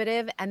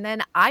prohibitive. And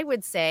then I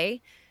would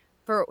say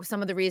for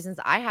some of the reasons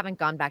I haven't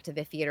gone back to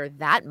the theater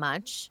that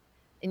much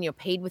and, you know,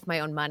 paid with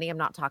my own money, I'm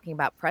not talking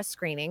about press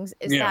screenings,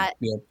 is that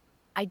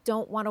I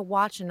don't want to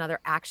watch another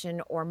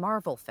action or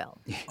Marvel film.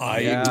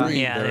 I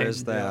agree. Yeah, there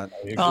is that.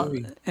 Well,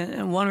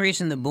 and one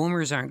reason the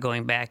boomers aren't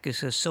going back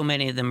is because so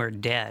many of them are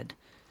dead.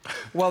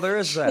 Well, there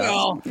is that.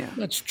 Well,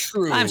 that's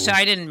true. I'm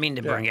sorry, I didn't mean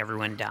to bring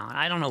everyone down.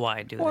 I don't know why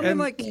I do Well, I that. mean,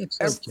 like,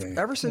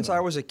 ever since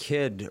I was a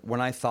kid, when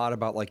I thought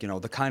about, like, you know,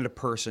 the kind of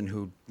person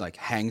who, like,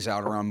 hangs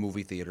out around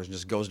movie theaters and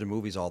just goes to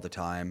movies all the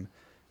time,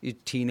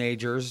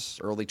 teenagers,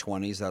 early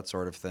 20s, that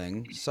sort of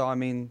thing. So, I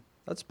mean,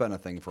 that's been a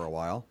thing for a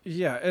while.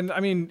 Yeah, and I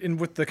mean,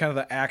 with the kind of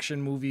the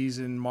action movies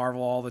in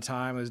Marvel all the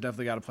time, has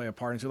definitely got to play a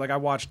part into it. Like, I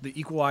watched The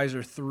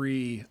Equalizer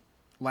 3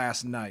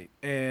 last night,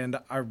 and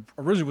I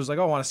originally was like,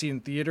 "Oh, I want to see it in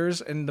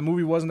theaters," and the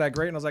movie wasn't that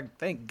great, and I was like,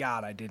 "Thank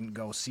God I didn't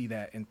go see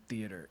that in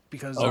theater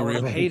because I would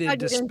have hated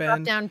to spend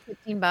drop down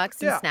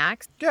 $15 in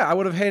snacks." Yeah, I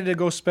would have hated to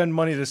go spend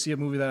money to see a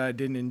movie that I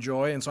didn't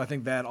enjoy, and so I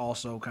think that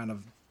also kind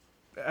of,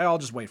 I'll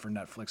just wait for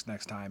Netflix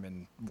next time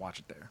and watch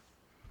it there.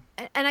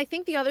 And I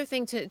think the other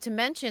thing to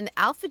mention,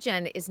 Alpha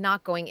Gen is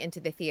not going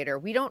into the theater.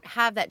 We don't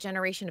have that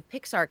generation of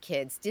Pixar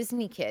kids,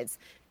 Disney kids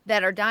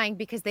that are dying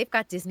because they've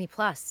got Disney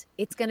Plus.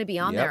 It's going to be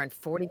on there in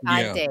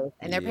 45 days.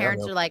 And their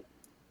parents are like,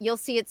 "You'll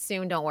see it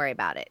soon. Don't worry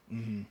about it."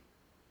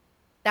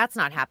 That's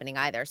not happening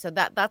either. So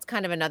that's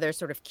kind of another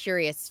sort of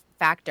curious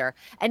factor.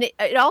 And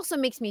it also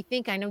makes me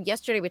think, I know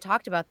yesterday we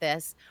talked about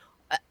this,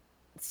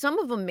 some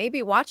of them may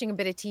be watching a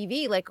bit of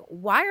TV. Like,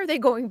 why are they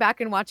going back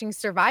and watching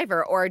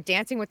Survivor or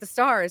Dancing with the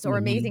Stars or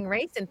Amazing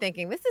Race and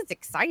thinking, this is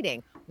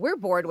exciting? We're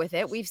bored with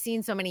it. We've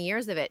seen so many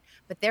years of it,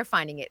 but they're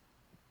finding it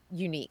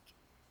unique.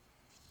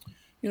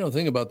 You know, the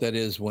thing about that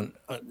is when,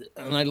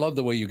 and I love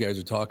the way you guys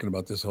are talking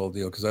about this whole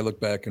deal, because I look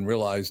back and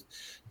realized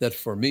that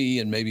for me,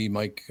 and maybe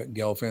Mike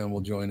Gelfand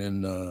will join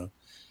in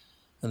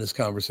this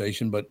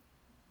conversation, but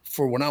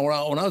for when I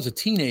was a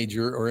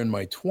teenager or in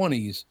my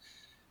 20s,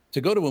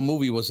 to go to a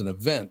movie was an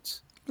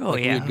event. Oh,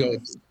 like yeah. We'd go,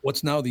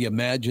 what's now the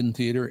Imagine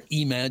Theater,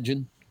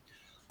 Imagine,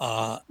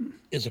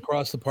 is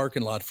across the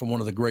parking lot from one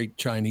of the great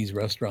Chinese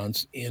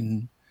restaurants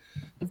in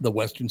the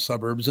western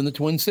suburbs in the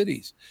Twin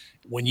Cities.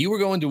 When you were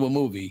going to a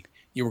movie,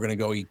 you were going to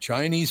go eat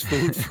Chinese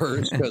food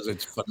first because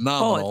it's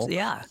phenomenal.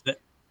 Yeah.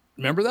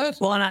 Remember that?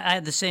 Well, and I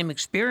had the same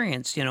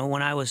experience, you know,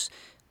 when I was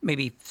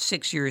maybe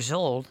 6 years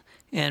old,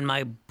 and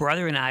my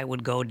brother and I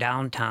would go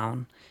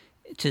downtown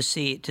to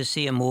see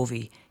a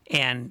movie.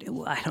 And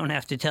I don't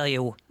have to tell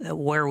you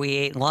where we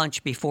ate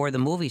lunch before the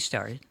movie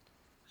started.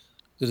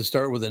 Did it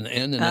start with an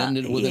N and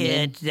ended with an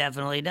N? It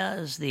definitely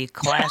does. The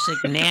classic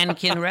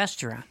Nankin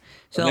restaurant.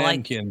 So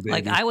Nankin,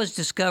 like I was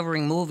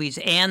discovering movies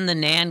and the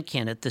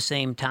Nankin at the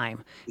same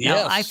time. Now,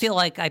 Yes. I feel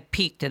like I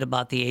peaked at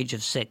about the age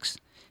of 6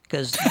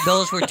 because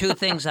those were two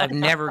things I've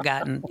never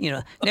gotten, you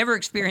know, never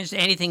experienced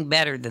anything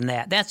better than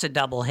that. That's a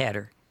double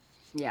header.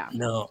 Yeah.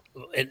 No,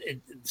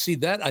 see,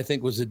 that I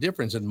think was the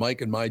difference in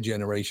Mike and my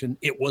generation.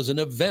 It was an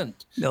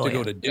event to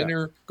go to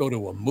dinner, go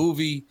to a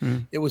movie.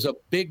 It was a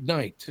big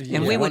night.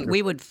 And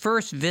we would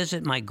first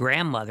visit my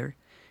grandmother,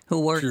 who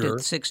worked at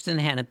Sixth and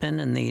Hennepin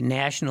and the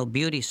National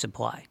Beauty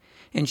Supply.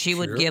 And she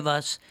would give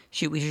us,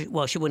 she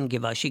wouldn't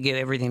give us, she'd give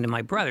everything to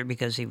my brother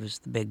because he was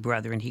the big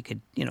brother and he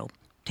could,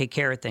 take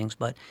care of things.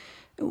 But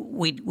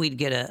we'd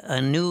get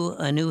a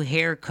new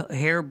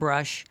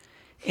hairbrush.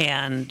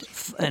 And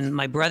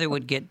my brother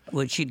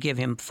she'd give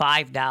him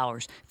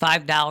 $5.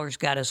 $5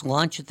 got us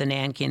lunch at the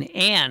Nankin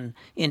and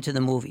into the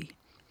movie.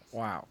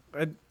 Wow.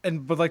 But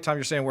like Tom,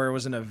 you're saying where it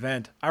was an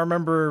event. I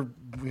remember,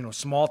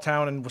 small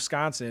town in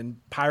Wisconsin,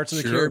 Pirates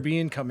of the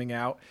Caribbean coming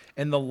out,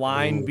 and the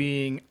line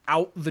being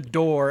out the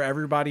door,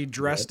 everybody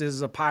dressed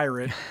as a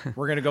pirate.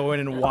 We're gonna go in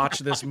and watch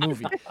this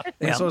movie.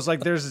 And so it's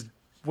like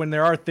when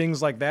there are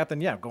things like that, then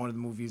going to the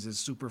movies is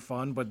super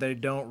fun, but they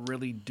don't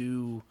really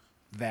do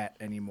that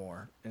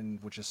anymore, and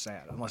which is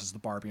sad, unless it's the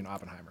Barbie and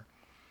Oppenheimer.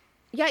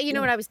 Yeah,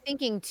 what I was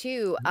thinking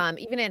too,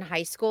 even in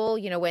high school,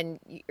 when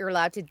you're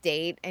allowed to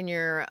date and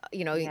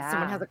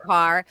someone has a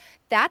car,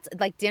 that's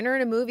like dinner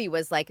and a movie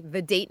was like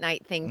the date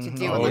night thing to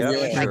do.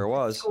 It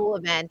was. A school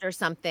event or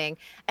something.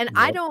 And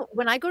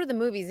when I go to the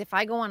movies, if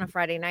I go on a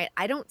Friday night,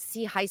 I don't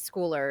see high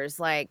schoolers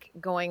like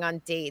going on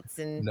dates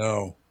and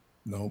No.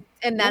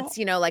 And that's,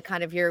 like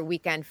kind of your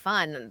weekend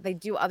fun. They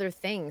do other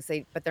things,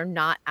 but they're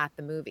not at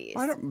the movies.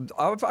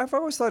 I've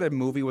always thought a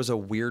movie was a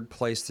weird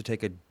place to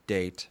take a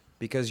date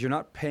because you're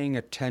not paying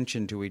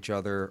attention to each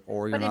other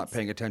or you're not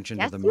paying attention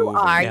to the movie. You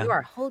are. You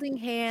are holding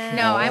hands.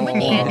 No, I'm with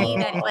Andy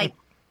that like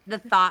the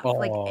thought,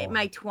 like in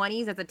my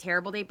 20s, that's a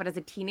terrible date. But as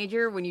a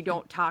teenager, when you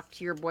don't talk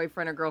to your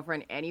boyfriend or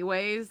girlfriend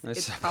anyways, I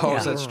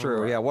suppose that's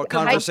true. Yeah. What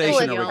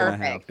conversation are we going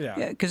to have?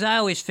 Yeah, because I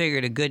always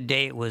figured a good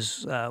date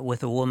was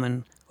with a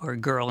woman or a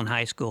girl in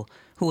high school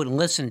who would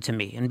listen to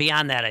me, and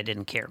beyond that, I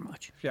didn't care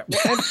much. Yeah,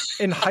 well,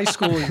 in high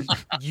school,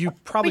 you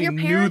probably but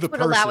your knew the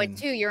person. Would allow it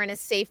too. You're in a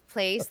safe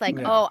place, like,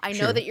 I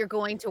know that you're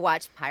going to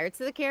watch Pirates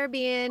of the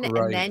Caribbean,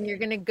 and then you're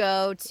going to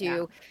go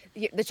to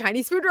the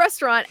Chinese food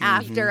restaurant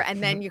after,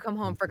 and then you come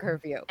home for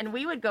curfew. And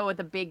we would go with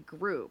a big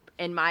group,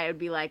 and Maya would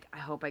be like, I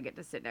hope I get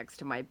to sit next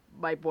to my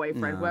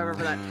boyfriend, whoever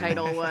that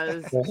title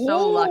was.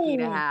 So lucky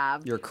to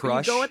have. Your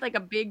crush? You go with like a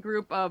big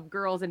group of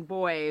girls and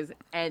boys,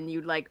 and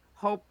you'd like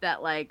hope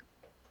that like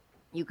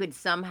you could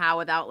somehow,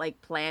 without like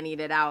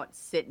planning it out,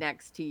 sit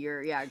next to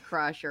your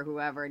crush or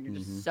whoever, and you're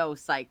just so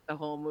psyched the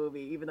whole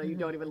movie, even though you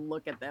don't even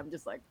look at them,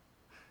 just like.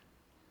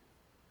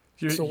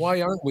 So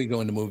why aren't we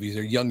going to movies,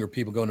 or younger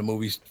people going to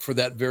movies for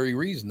that very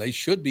reason? They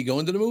should be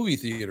going to the movie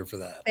theater for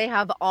that. They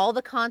have all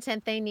the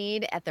content they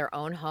need at their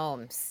own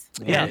homes.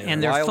 Yeah,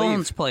 and their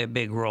phones play a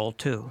big role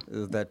too.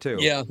 That too.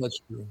 Yeah, that's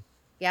true.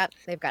 Yep,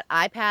 they've got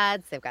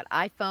iPads, they've got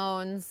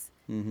iPhones.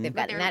 They've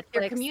got Netflix.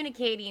 They're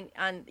communicating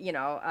on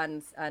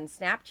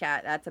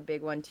Snapchat. That's a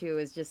big one too.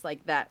 Is just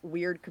like that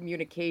weird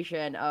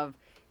communication of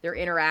they're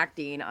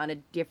interacting on a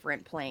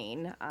different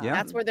plane.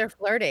 That's where they're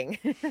flirting.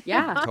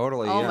 Yeah,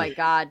 totally. Oh my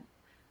God,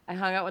 I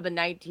hung out with a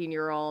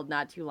 19-year-old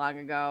not too long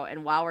ago,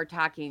 and while we're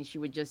talking, she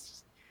would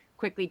just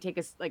quickly take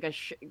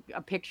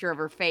a picture of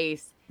her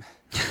face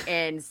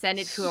and send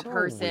it to a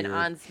person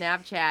on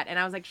Snapchat. And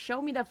I was like,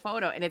 "Show me the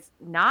photo," and it's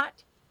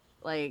not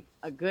like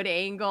a good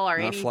angle or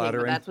anything,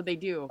 but that's what they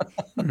do.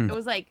 It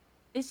was like,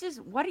 I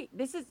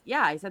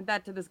sent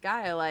that to this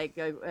guy like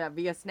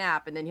via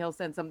Snap, and then he'll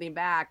send something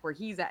back where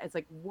he's at. It's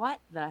like, what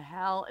the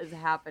hell is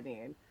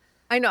happening?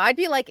 I know. I'd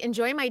be like,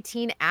 enjoy my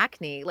teen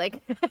acne.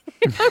 Like,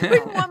 I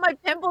wouldn't want my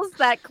pimples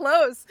that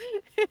close.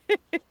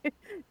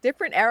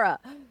 Different era.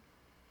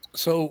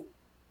 So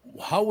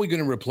how are we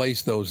going to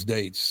replace those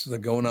dates? They're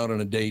going out on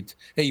a date.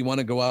 Hey, you want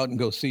to go out and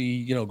go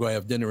see, go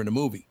have dinner in a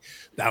movie?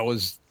 That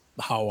was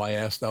how I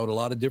asked out a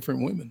lot of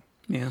different women.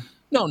 Yeah.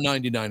 No,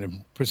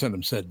 99% of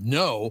them said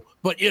no,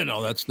 but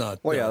that's not.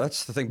 Well, yeah,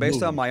 that's the thing.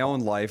 Based on my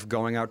own life,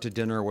 going out to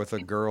dinner with a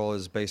girl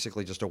is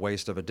basically just a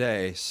waste of a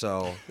day.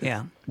 So,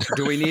 yeah,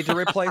 do we need to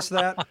replace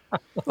that?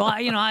 Well,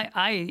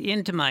 I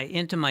into my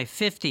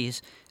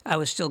 50s, I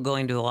was still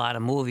going to a lot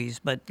of movies,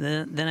 but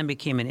then I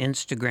became an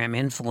Instagram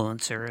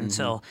influencer, and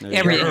so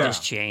everything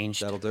just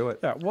changed. That'll do it.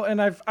 Yeah, well,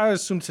 and I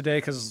assume today,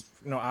 because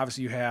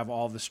obviously you have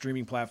all the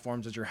streaming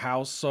platforms at your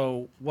house.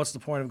 So what's the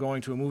point of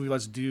going to a movie?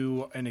 Let's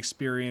do an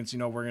experience.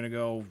 We're gonna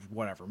go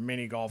whatever,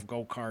 mini golf,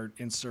 go kart,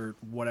 insert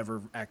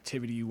whatever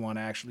activity you want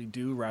to actually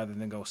do, rather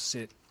than go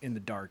sit in the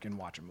dark and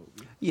watch a movie.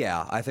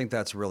 Yeah, I think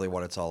that's really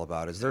what it's all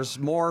about. Is there's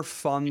more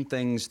fun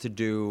things to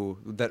do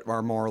that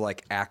are more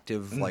like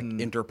active, like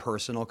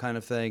interpersonal kind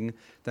of thing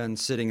than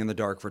sitting in the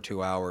dark for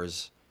 2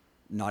 hours,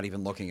 not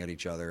even looking at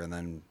each other, and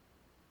then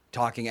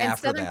talking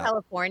after Southern that.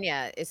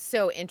 California is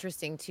so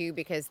interesting too,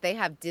 because they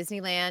have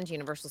Disneyland,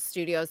 Universal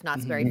Studios,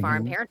 Knott's Berry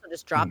Farm. Parents will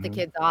just drop the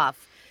kids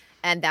off,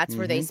 and that's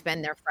where they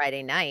spend their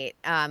Friday night.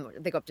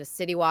 They go up to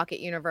City Walk at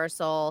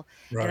Universal,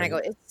 and I go,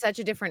 it's such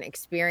a different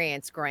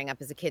experience growing up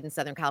as a kid in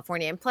Southern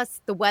California. And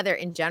plus, the weather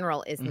in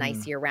general is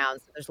nice year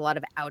round, so there's a lot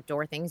of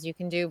outdoor things you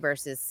can do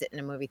versus sit in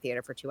a movie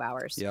theater for 2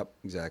 hours. Yep,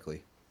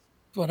 exactly.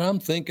 But I'm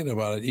thinking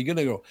about it. You're going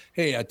to go,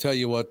 hey, I tell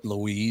you what,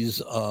 Louise,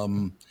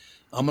 I'm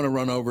going to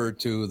run over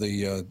to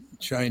the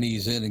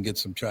Chinese Inn and get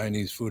some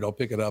Chinese food. I'll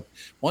pick it up.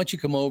 Why don't you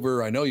come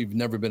over? I know you've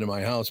never been to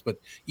my house, but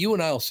you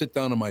and I will sit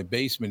down in my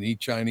basement and eat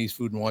Chinese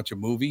food and watch a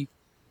movie.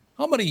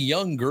 How many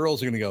young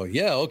girls are going to go,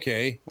 yeah,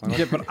 okay.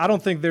 Yeah, but I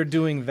don't think they're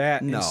doing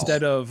that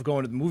instead of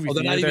going to the movie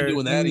theater. They're not even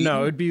doing that either?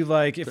 No, it'd be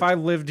like if I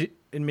lived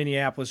in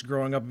Minneapolis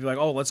growing up, it'd be like,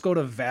 oh, let's go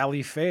to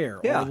Valley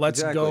Fair. Yeah, or let's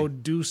exactly. go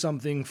do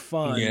something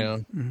fun. Yeah.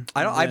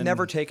 I've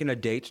never taken a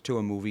date to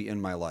a movie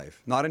in my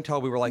life. Not until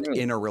we were like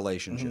in a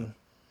relationship.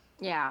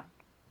 Yeah.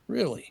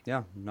 Really?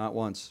 Yeah, not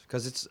once.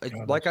 Because it's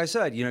like I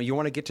said, you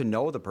want to get to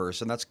know the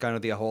person. That's kind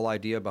of the whole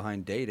idea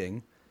behind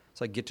dating. It's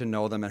like get to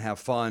know them and have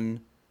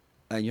fun.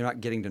 And you're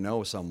not getting to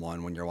know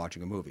someone when you're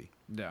watching a movie.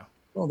 Yeah.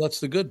 Well, that's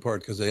the good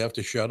part because they have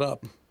to shut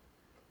up.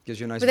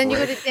 Gives you a nice But then break.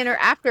 you go to dinner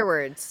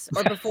afterwards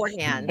or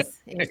beforehand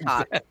and you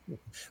talk.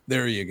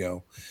 There you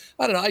go.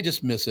 I don't know. I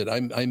just miss it.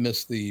 I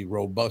miss the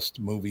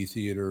robust movie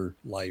theater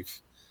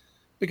life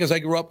because I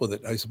grew up with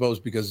it, I suppose,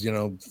 because,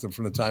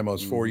 from the time I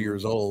was 4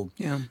 years old,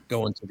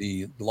 going to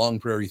the Long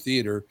Prairie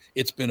Theater,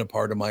 it's been a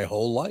part of my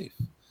whole life.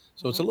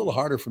 So it's a little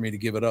harder for me to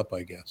give it up,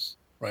 I guess.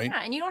 Right?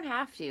 Yeah, and you don't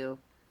have to.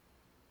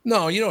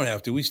 No, you don't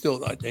have to. We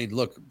still, hey,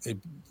 look,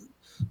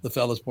 the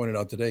fellas pointed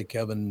out today,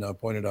 Kevin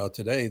pointed out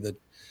today that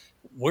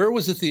where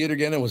was the theater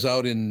again? It was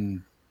out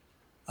in,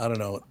 I don't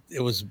know, it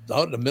was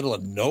out in the middle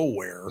of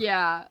nowhere.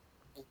 Yeah.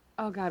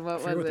 Oh, God,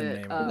 what was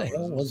it? What the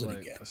hell was it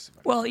again?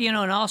 Well,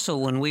 and also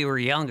when we were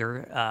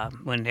younger,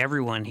 when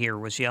everyone here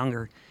was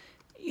younger,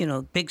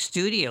 big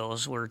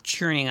studios were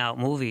churning out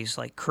movies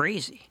like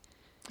crazy.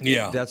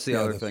 Yeah. That's the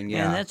other thing,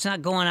 yeah. And that's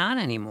not going on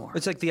anymore.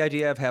 It's like the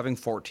idea of having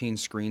 14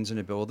 screens in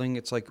a building.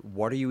 It's like,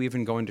 what are you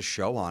even going to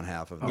show on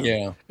half of them?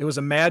 Yeah. It was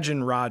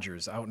Imagine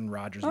Rogers out in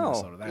Rogers,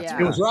 Minnesota. That's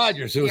yeah. It was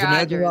Rogers. It was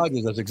Imagine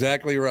Rogers. That's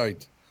exactly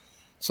right.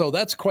 So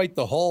that's quite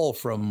the haul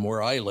from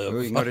where I live.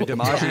 We can go to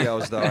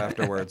DiMaggio's, though,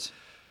 afterwards.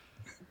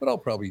 But I'll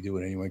probably do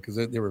it anyway because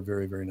they were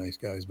very, very nice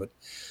guys. But,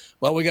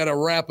 well, we got to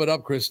wrap it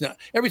up, Chris. Now,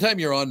 every time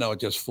you're on now,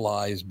 it just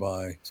flies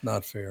by. It's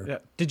not fair. Yeah.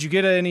 Did you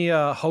get any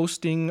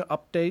hosting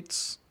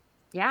updates?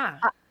 Yeah.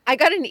 I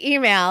got an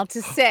email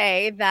to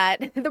say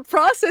that the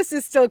process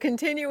is still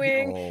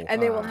continuing and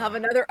they will have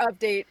another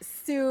update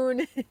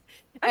soon.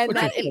 And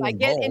that if I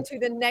get into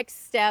the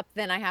next step,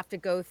 then I have to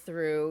go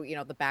through,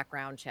 the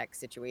background check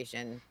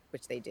situation,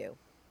 which they do.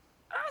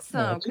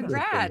 Awesome.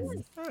 Congrats.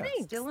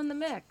 Thanks. Still in the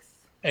mix.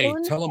 Hey,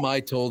 tell them I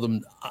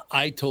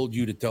told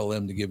you to tell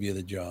them to give you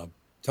the job.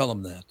 Tell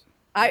them that.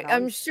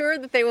 I'm sure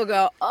that they will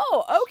go,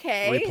 oh,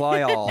 okay.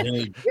 Reply all.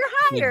 You're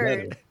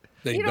hired.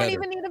 You don't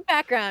even need a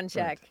background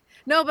check.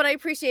 No, but I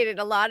appreciate it.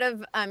 A lot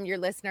of your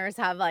listeners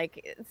have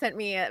sent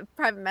me a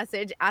private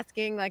message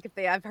asking if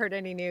I've heard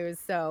any news.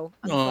 So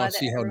I'm glad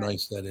see how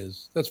nice that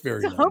is. That's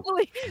very nice.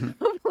 Hopefully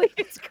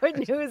it's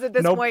good news at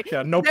this point.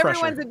 Yeah, no pressure.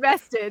 Everyone's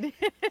invested.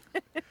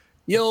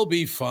 You'll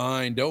be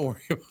fine. Don't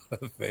worry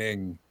about a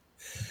thing.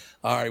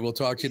 All right, we'll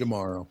talk to you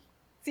tomorrow.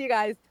 See you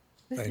guys.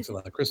 Thanks a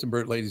lot. Kristen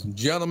Burt, ladies and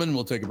gentlemen.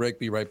 We'll take a break.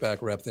 Be right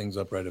back. Wrap things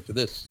up right after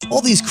this.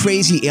 All these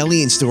crazy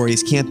alien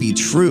stories can't be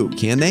true,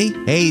 can they?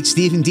 Hey, it's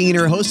Stephen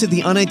Diener, host of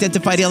the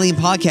Unidentified Alien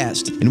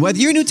Podcast. And whether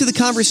you're new to the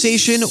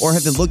conversation or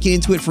have been looking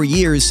into it for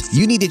years,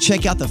 you need to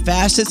check out the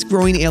fastest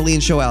growing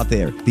alien show out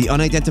there, the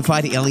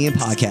Unidentified Alien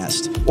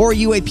Podcast, or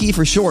UAP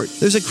for short.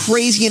 There's a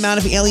crazy amount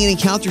of alien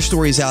encounter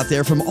stories out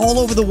there from all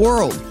over the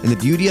world. And the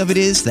beauty of it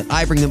is that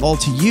I bring them all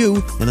to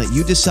you and let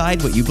you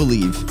decide what you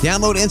believe.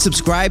 Download and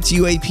subscribe to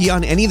UAP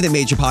on any of the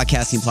major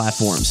podcasting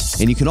platforms.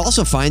 And you can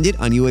also find it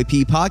on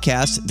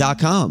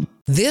UAPpodcast.com.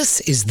 This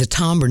is the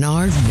Tom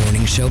Barnard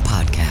Morning Show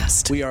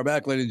Podcast. We are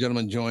back, ladies and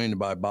gentlemen, joined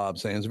by Bob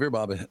Sansevier.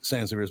 Bob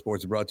Sansevier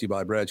Sports is brought to you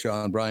by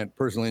Bradshaw and Bryant,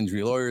 personal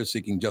injury lawyers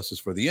seeking justice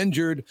for the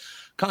injured.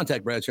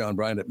 Contact Bradshaw and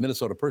Bryant at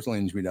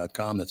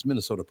MinnesotaPersonalInjury.com. That's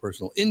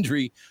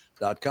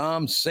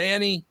MinnesotaPersonalInjury.com.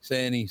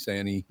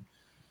 Sandy.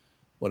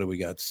 What do we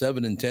got?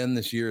 7-10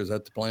 this year. Is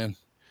that the plan?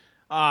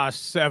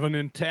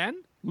 7-10.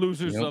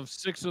 Losers of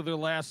 6 of their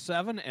last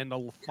 7 and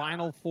the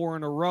final 4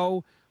 in a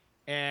row.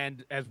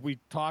 And as we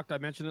talked, I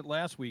mentioned it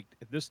last week,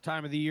 at this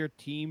time of the year,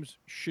 teams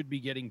should be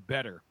getting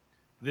better.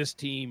 This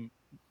team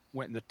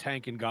went in the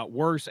tank and got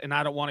worse, and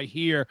I don't want to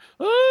hear,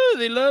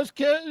 they lost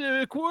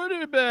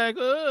quarterback.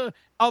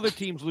 Other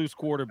teams lose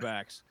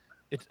quarterbacks.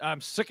 I'm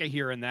sick of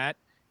hearing that.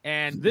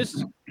 And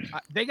this,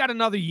 they got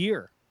another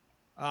year.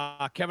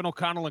 Kevin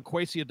O'Connell and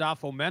Kwesi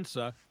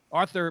Adolfo-Mensah.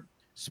 Arthur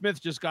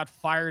Smith just got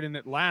fired in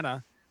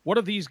Atlanta. What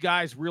have these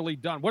guys really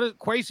done?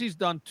 Kwesi's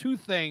done 2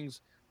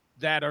 things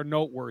that are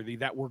noteworthy,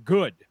 that were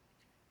good.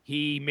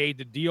 He made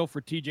the deal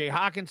for TJ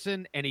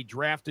Hawkinson, and he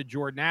drafted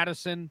Jordan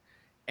Addison.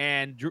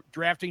 And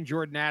drafting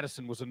Jordan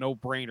Addison was a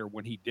no-brainer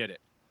when he did it,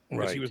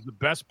 because he was the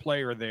best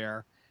player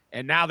there.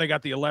 And now they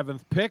got the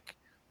 11th pick,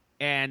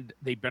 and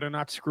they better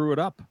not screw it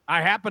up.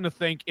 I happen to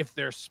think if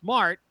they're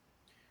smart,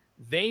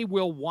 they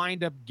will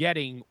wind up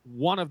getting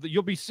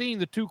you'll be seeing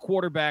the 2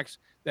 quarterbacks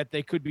that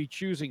they could be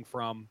choosing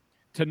from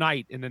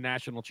tonight in the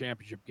national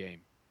championship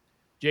game.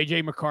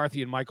 J.J.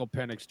 McCarthy and Michael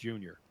Penix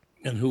Jr.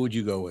 And who would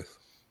you go with?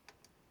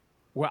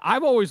 Well,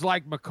 I've always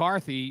liked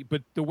McCarthy,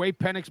 but the way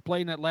Penix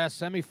played in that last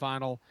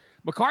semifinal,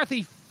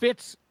 McCarthy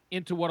fits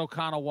into what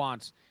O'Connell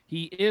wants.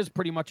 He is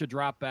pretty much a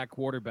drop-back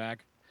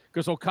quarterback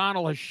because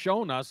O'Connell has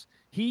shown us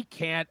he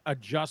can't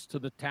adjust to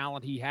the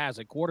talent he has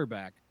at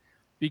quarterback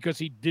because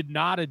he did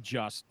not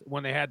adjust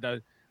when they had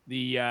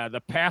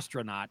the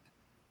Pastronaut,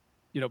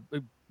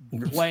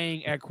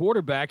 playing at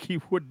quarterback. He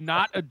would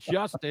not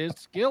adjust to his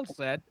skill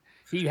set.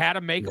 He had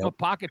to make him a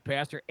pocket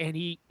passer, and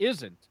he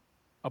isn't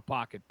a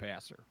pocket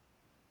passer.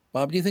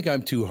 Bob, do you think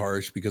I'm too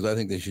harsh? Because I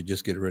think they should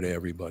just get rid of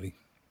everybody.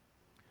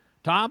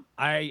 Tom,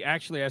 I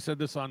said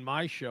this on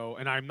my show,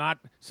 and I'm not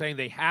saying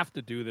they have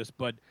to do this,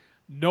 but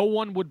no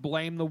one would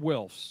blame the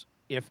Wilfs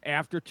if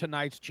after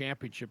tonight's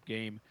championship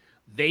game,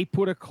 they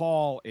put a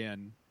call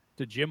in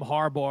to Jim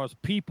Harbaugh's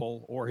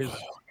people or his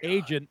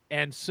agent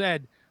and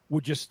said,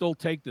 would you still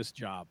take this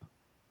job?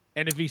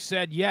 And if he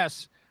said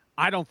yes,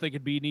 I don't think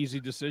it'd be an easy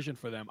decision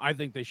for them. I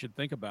think they should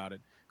think about it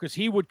because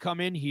he would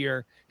come in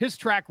here. His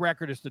track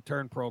record is to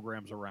turn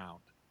programs around.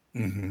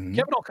 Mm-hmm.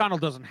 Kevin O'Connell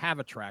doesn't have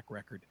a track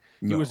record.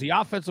 No. He was the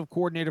offensive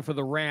coordinator for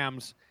the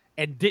Rams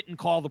and didn't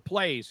call the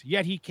plays.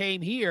 Yet he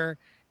came here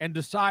and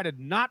decided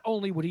not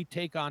only would he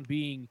take on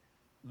being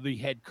the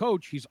head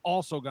coach, he's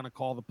also going to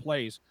call the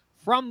plays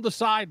from the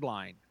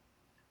sideline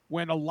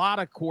when a lot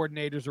of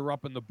coordinators are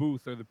up in the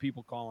booth or the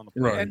people calling the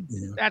play. Right. And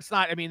that's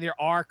not, there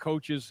are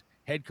coaches,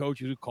 head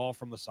coaches who call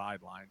from the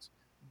sidelines.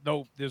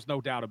 No, there's no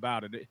doubt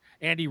about it.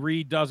 Andy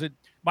Reid does it.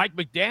 Mike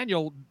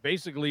McDaniel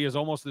basically is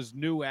almost as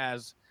new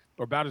as,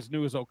 or about as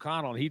new as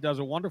O'Connell, and he does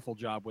a wonderful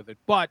job with it.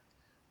 But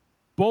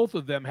both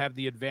of them have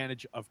the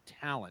advantage of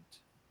talent.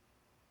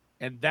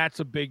 And that's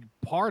a big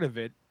part of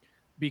it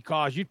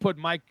because you'd put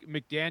Mike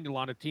McDaniel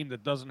on a team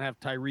that doesn't have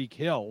Tyreek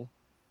Hill,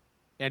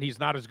 and he's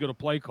not as good a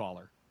play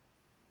caller.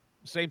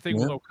 Same thing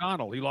with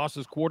O'Connell. He lost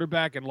his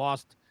quarterback and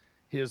lost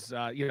his,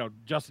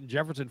 Justin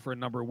Jefferson for a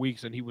number of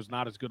weeks, and he was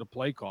not as good a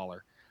play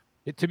caller.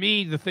 To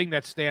me, the thing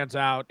that stands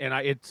out, and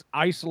it's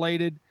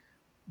isolated,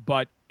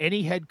 but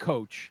any head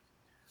coach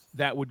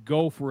that would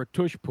go for a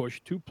tush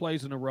push 2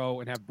 plays in a row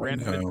and have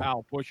Brandon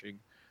Powell pushing,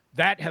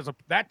 that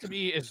to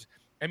me is,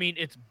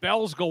 it's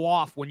bells go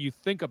off when you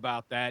think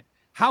about that.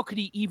 How could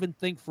he even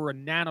think for a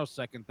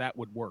nanosecond that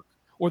would work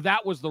or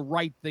that was the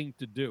right thing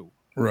to do?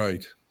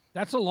 Right.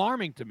 That's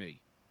alarming to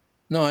me.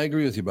 No, I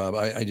agree with you, Bob.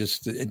 I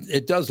just,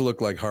 it does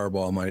look like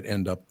Harbaugh might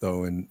end up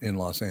though in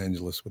Los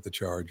Angeles with the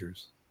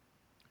Chargers.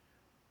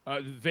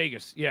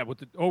 Vegas, yeah.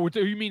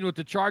 You mean with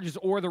the Chargers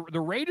or the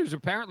Raiders?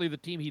 Apparently, the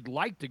team he'd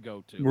like to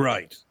go to.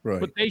 Right.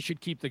 But they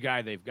should keep the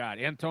guy they've got.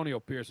 Antonio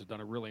Pierce has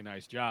done a really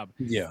nice job.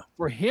 Yeah.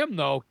 For him,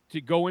 though,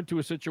 to go into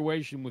a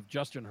situation with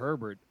Justin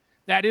Herbert,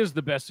 that is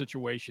the best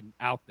situation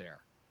out there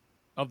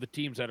of the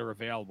teams that are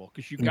available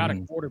because you've got a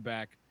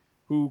quarterback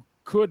who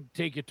could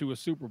take you to a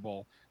Super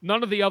Bowl.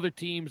 None of the other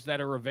teams that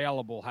are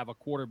available have a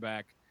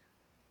quarterback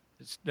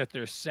that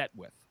they're set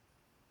with.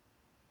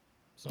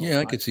 So yeah,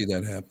 I could see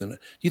that happening. Do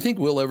you think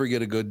we'll ever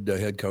get a good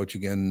head coach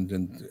again?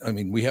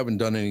 And we haven't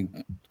done any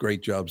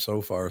great job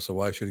so far, so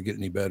why should it get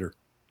any better?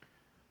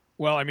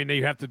 Well,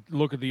 you have to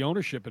look at the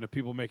ownership and the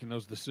people making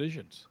those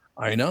decisions.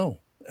 I know.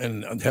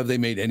 And have they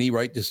made any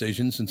right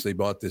decisions since they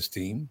bought this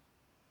team?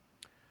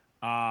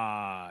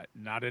 Not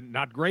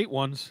great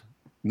ones.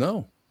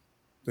 No.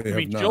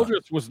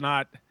 Childress was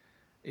not.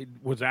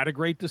 Was that a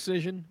great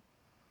decision?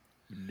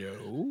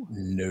 No.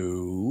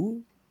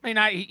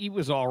 He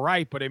was all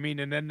right, but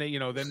and then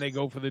they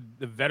go for the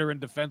veteran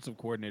defensive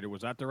coordinator.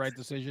 Was that the right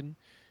decision?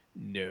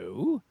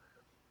 No.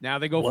 Now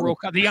they go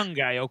for the young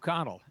guy,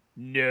 O'Connell.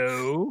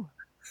 No.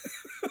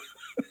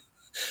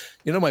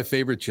 My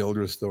favorite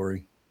Childress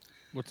story.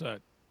 What's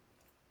that?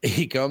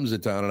 He comes to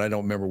town, and I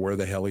don't remember where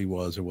the hell he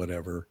was or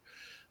whatever,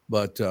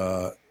 but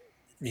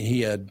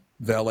he had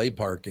valet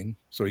parking,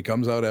 so he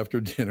comes out after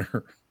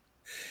dinner,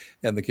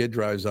 and the kid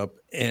drives up,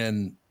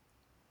 and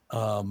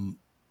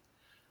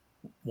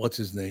what's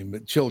his name?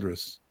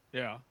 Childress.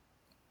 Yeah.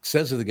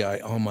 Says to the guy,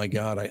 "Oh my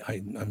God,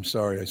 I'm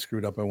sorry, I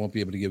screwed up. I won't be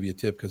able to give you a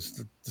tip because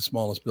the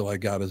smallest bill I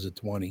got is a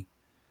 20."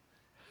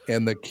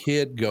 And the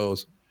kid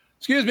goes,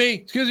 Excuse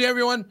me,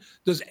 everyone.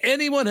 Does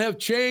anyone have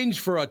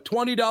change for a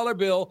 $20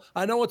 bill?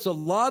 I know it's a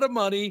lot of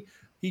money.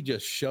 He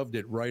just shoved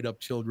it right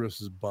up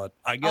Childress's butt.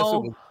 I guess it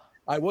was.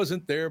 I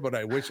wasn't there, but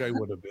I wish I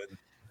would have been.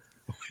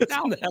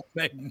 Isn't that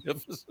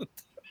magnificent?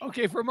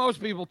 Okay, for most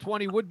people,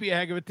 20 would be a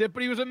heck of a tip,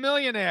 but he was a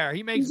millionaire.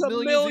 He's a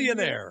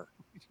millionaire.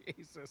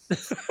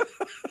 Jesus.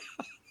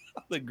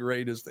 The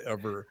greatest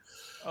ever.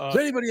 Does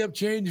anybody have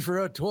change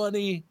for a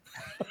 20?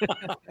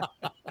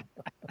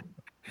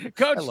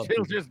 Coach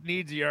Childress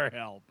needs your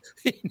help.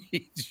 He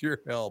needs your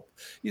help.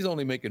 He's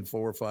only making $4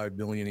 or $5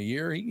 million a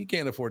year. He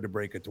can't afford to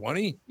break a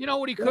 20. You know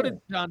what he could have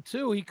done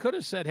too? He could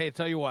have said, "Hey,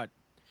 tell you what,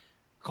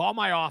 call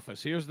my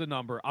office. Here's the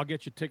number. I'll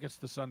get you tickets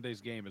to Sunday's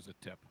game as a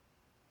tip."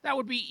 That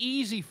would be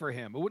easy for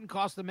him. It wouldn't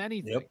cost him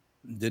anything. Yep.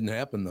 Didn't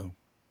happen though.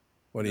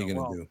 What are you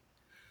going to do?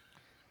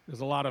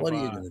 There's a lot of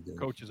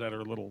coaches that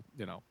are a little,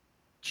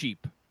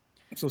 cheap.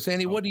 So,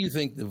 Sandy, what do you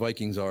think the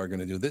Vikings are going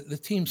to do? The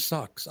team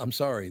sucks. I'm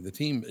sorry. The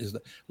team is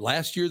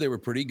last year they were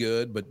pretty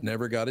good, but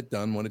never got it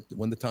done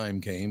when the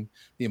time came.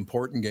 The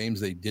important games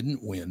they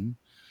didn't win.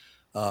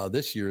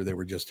 This year they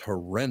were just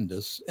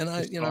horrendous. And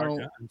I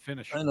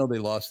know they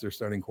lost their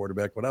starting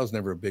quarterback, but I was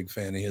never a big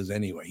fan of his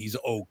anyway. He's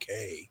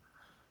okay.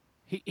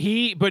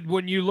 But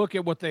when you look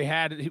at what they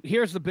had,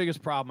 here's the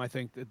biggest problem I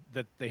think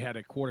that they had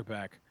at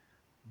quarterback.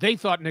 They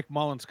thought Nick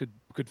Mullins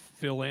could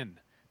fill in.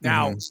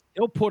 Now,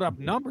 he'll put up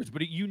numbers,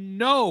 but you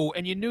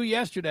knew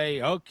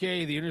yesterday,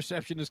 okay, the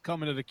interception is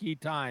coming at a key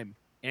time,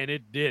 and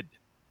it did.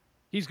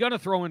 He's going to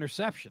throw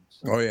interceptions.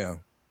 Oh, yeah.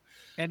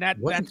 And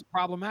that's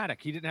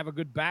problematic. He didn't have a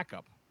good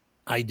backup.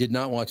 I did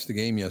not watch the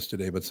game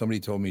yesterday, but somebody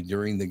told me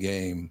during the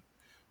game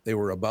they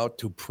were about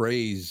to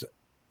praise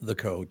the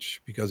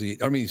coach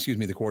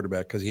the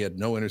quarterback, because he had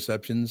no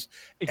interceptions.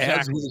 Exactly.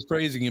 As he was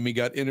praising him, he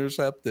got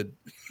intercepted.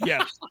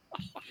 Yes.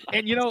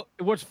 And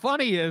what's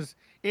funny is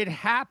it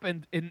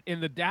happened in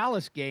the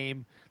Dallas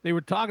game. They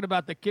were talking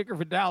about the kicker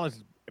for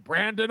Dallas,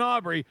 Brandon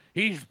Aubrey.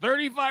 He's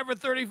 35 for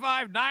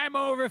 35, 9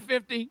 over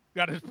 50.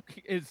 Got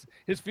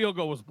his field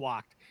goal was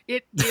blocked.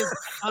 It is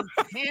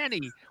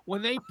uncanny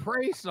when they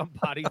praise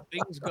somebody,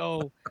 things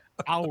go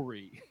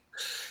Owry.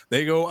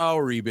 They go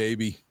Owry,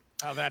 baby.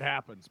 How that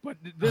happens. But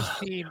this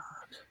team,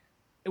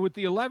 with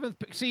the 11th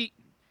pick, see,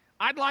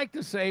 I'd like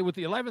to say with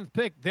the 11th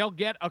pick, they'll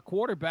get a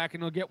quarterback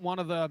and they'll get one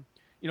of the,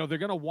 they're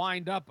going to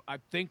wind up, I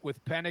think,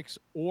 with Penix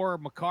or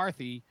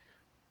McCarthy.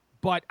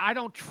 But I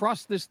don't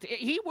trust this.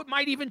 He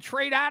might even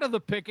trade out of the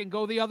pick and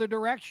go the other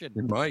direction.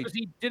 He might. Because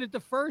he did it the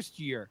first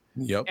year.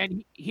 Yep.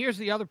 And here's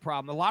the other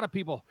problem. A lot of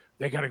people,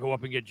 they got to go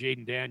up and get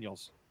Jaden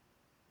Daniels.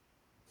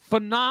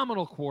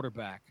 Phenomenal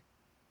quarterback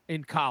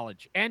in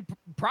college and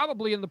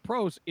probably in the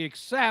pros,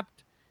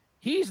 except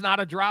he's not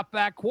a drop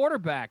back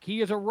quarterback.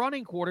 He is a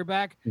running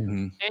quarterback,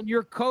 and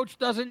your coach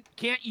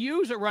can't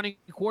use a running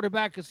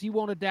quarterback because he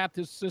won't adapt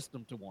his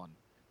system to one.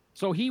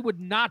 So he would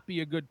not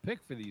be a good pick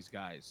for these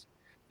guys.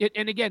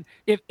 And again,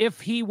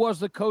 if he was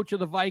the coach of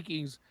the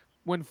Vikings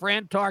when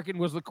Fran Tarkin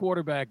was the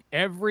quarterback,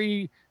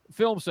 every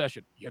film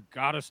session, you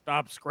got to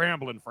stop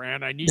scrambling,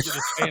 Fran. I need you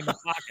to stay in the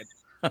pocket.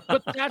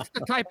 But that's the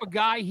type of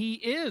guy he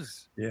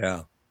is.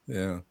 Yeah,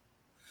 yeah.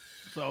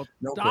 So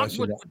no Dobbs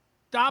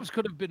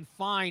could have been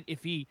fine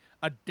if he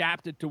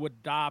adapted to what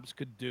Dobbs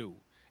could do.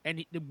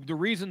 And the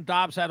reason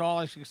Dobbs had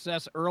all his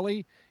success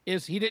early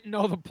is he didn't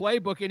know the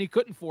playbook and he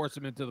couldn't force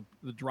him into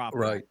the drop.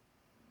 Right.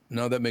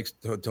 No, that makes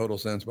total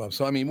sense, Bob.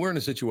 So, I mean, we're in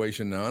a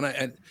situation now,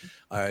 and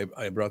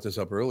I brought this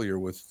up earlier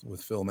with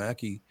Phil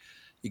Mackey.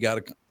 You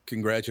got to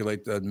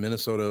congratulate the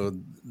Minnesota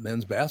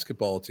men's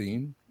basketball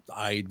team.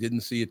 I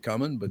didn't see it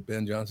coming, but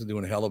Ben Johnson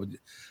doing a hell of a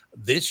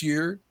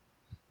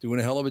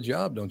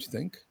job, don't you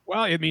think?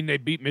 Well, I mean, they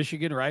beat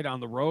Michigan right on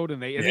the road,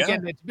 and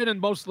again, it's been in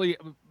mostly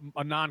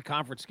a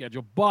non-conference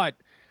schedule, but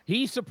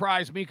he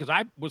surprised me because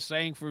I was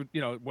saying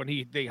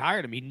when they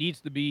hired him, he needs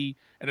to be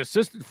an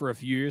assistant for a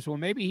few years. Well,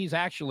 maybe he's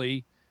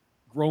actually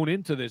grown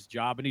into this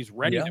job and he's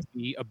ready to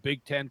be a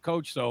Big Ten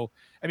coach. So,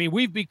 I mean,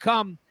 we've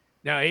become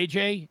now,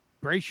 AJ,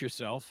 brace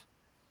yourself.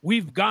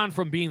 We've gone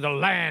from being the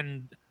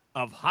land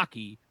of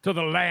hockey to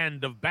the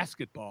land of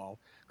basketball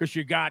because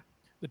you got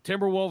the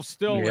Timberwolves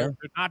still, they're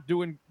not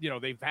doing,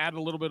 they've had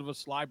a little bit of a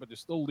slide, but they're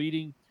still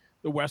leading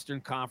the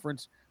Western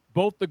Conference.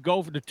 Both the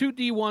two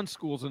D1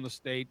 schools in the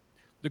state,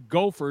 the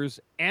Gophers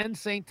and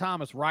St.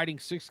 Thomas riding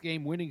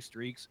 6-game winning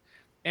streaks.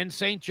 And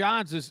St.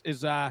 John's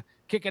is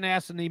kicking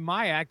ass in the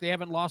MIAC. They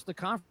haven't lost a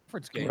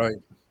conference game. Right.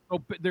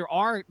 So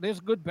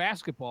there's good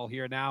basketball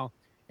here now.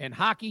 And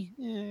hockey,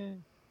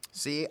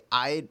 See,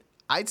 I'd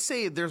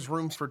say there's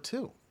room for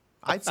two.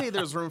 I'd say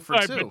there's room for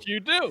two. I bet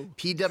you do.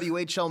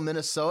 PWHL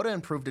Minnesota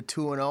improved to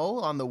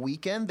 2-0 on the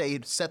weekend. They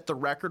set the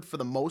record for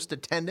the most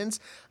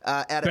attendance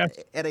at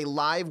a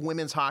live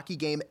women's hockey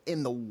game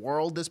in the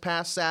world this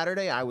past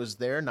Saturday. I was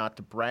there, not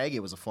to brag.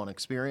 It was a fun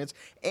experience.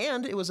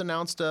 And it was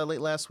announced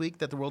late last week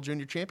that the World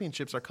Junior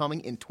Championships are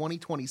coming in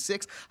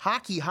 2026.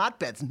 Hockey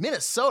hotbeds,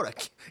 Minnesota.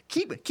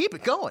 Keep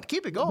it going.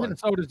 Keep it going.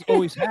 Minnesota's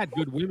always had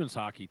good women's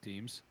hockey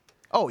teams.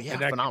 Oh, yeah,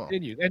 and that phenomenal.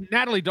 Continues. And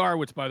Natalie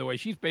Darwitz, by the way,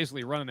 she's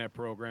basically running that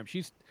program.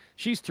 She's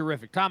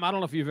terrific. Tom, I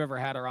don't know if you've ever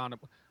had her on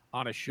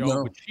a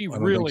show, but she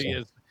really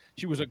is.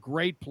 She was a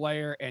great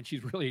player, and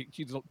she's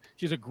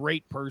a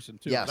great person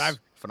too. Yes,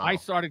 I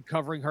started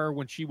covering her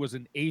when she was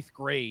in 8th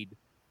grade,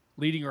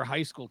 leading her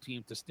high school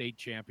team to state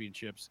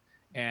championships.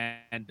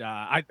 And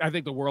I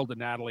think the world of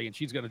Natalie, and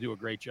she's going to do a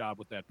great job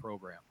with that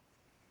program.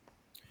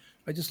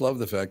 I just love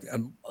the fact.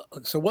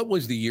 So, what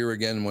was the year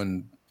again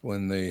when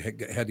they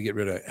had to get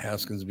rid of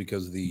Haskins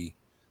because of the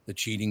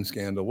cheating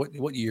scandal?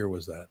 What year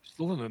was that?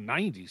 Still in the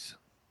 90s,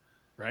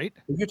 right?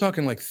 You're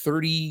talking like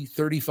 30,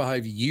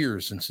 35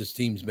 years since this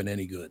team's been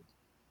any good.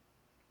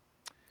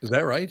 Is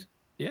that right?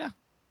 Yeah.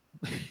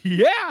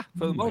 Yeah,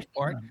 for the most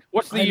part.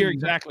 What's the year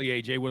exactly,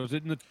 AJ? Was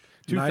it in the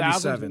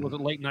 2000s? Was it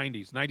late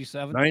 90s?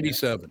 97?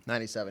 97.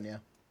 97, yeah.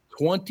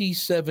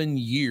 27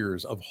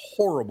 years of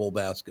horrible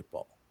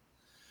basketball.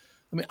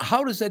 I mean,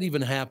 how does that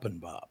even happen,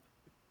 Bob?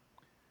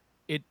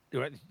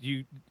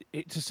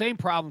 It's the same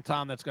problem,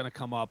 Tom, that's going to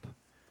come up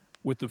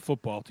with the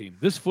football team.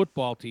 This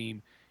football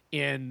team,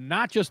 in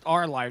not just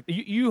our life,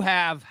 you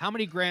have how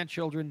many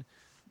grandchildren?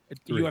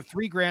 3. You have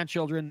 3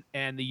 grandchildren,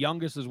 and the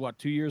youngest is what,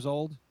 2 years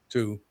old?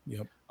 2.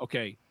 Yep.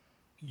 Okay.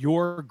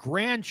 Your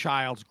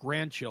grandchild's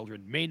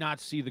grandchildren may not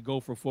see the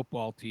Gopher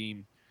football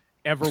team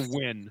ever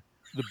win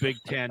the Big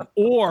Ten,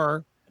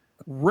 or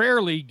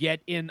rarely get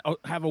in,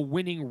 have a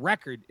winning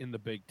record in the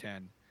Big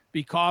Ten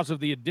because of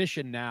the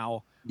addition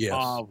now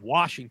of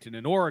Washington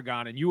and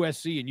Oregon and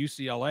USC and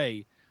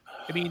UCLA.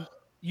 I mean,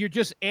 you're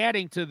just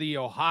adding to the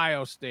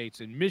Ohio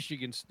States and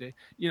Michigan State,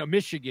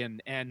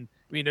 Michigan, and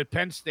I mean, the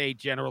Penn State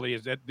generally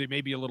is that they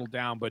may be a little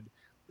down, but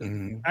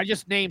I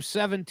just named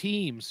 7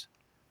 teams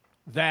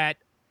that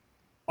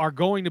are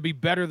going to be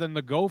better than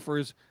the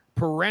Gophers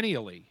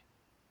perennially.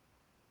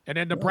 And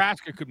then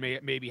Nebraska could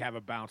maybe have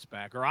a bounce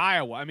back, or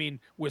Iowa. I mean,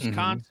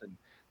 Wisconsin.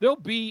 They'll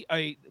be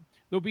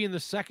in the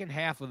second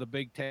half of the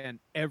Big Ten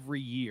every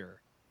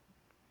year.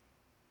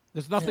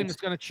 There's nothing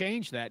that's going to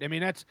change that. I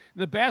mean, that's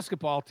the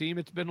basketball team.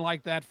 It's been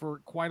like that for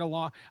quite a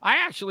long.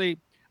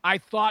 I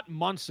thought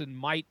Munson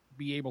might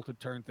be able to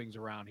turn things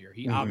around here.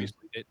 He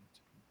obviously didn't.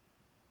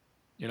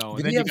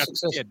 Did he have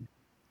success?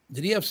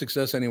 Did he have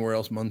success anywhere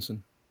else,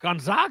 Munson?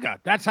 Gonzaga.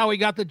 That's how he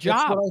got the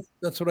job.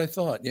 That's what I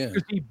thought. Yeah,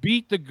 because he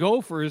beat the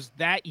Gophers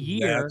that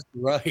year. That's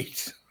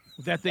right.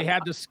 That they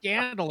had the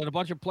scandal and a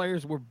bunch of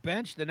players were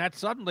benched, and that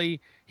suddenly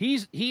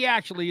he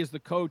actually is the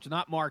coach,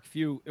 not Mark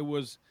Few. It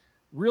was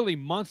really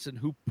Munson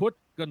who put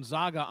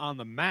Gonzaga on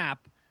the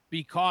map,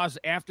 because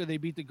after they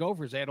beat the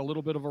Gophers, they had a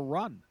little bit of a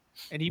run,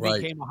 and he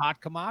became a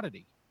hot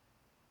commodity.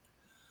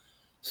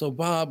 So,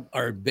 Bob,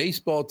 our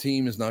baseball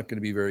team is not going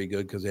to be very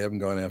good because they haven't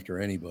gone after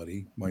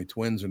anybody. My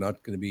Twins are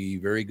not going to be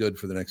very good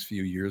for the next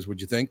few years. Would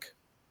you think?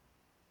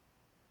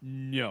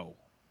 No,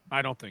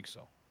 I don't think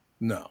so.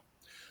 No.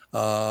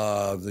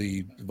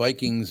 The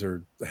Vikings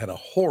had a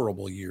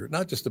horrible year.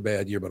 Not just a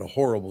bad year, but a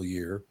horrible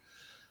year.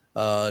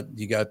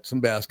 You got some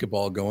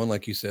basketball going,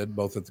 like you said,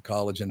 both at the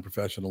college and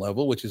professional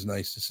level, which is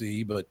nice to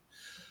see. But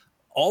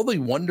all the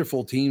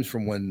wonderful teams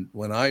from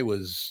when I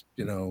was,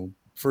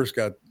 first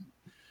got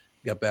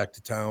back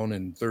to town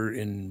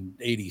in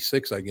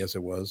 86, I guess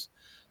it was,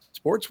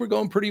 sports were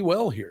going pretty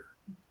well here,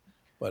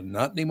 but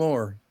not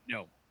anymore.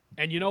 No.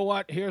 And you know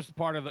what? Here's the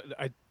part of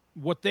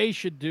what they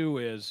should do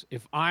is,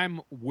 if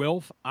I'm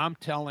Wilf, I'm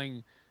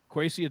telling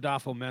Kwesi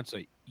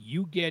Adolfo-Mensah,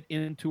 you get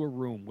into a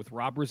room with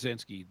Rob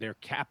Brzezinski, their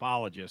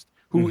capologist,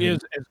 who is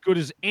as good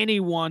as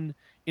anyone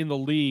in the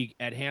league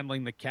at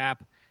handling the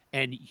cap,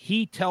 and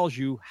he tells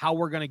you how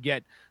we're going to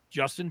get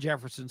Justin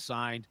Jefferson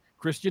signed,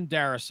 Christian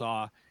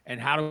Darrisaw, and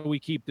how do we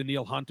keep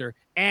Daniil Hunter,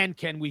 and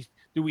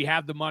do we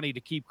have the money to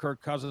keep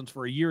Kirk Cousins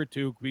for a year or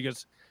two?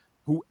 Because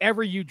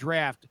whoever you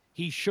draft,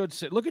 he should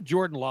sit. Look at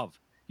Jordan Love.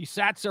 He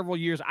sat several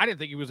years. I didn't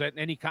think he was at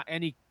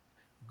any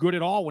good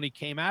at all when he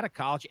came out of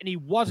college, and he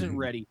wasn't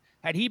ready.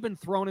 Had he been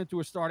thrown into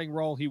a starting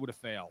role, he would have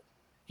failed.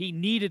 He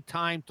needed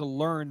time to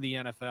learn the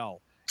NFL.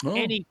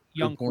 Any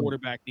young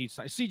quarterback needs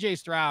time. C.J.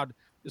 Stroud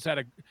has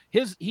had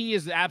he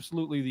is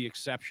absolutely the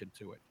exception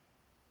to it.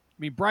 I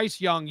mean, Bryce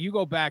Young, you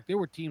go back, there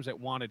were teams that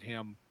wanted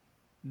him,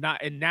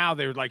 and now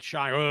they're like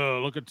shy.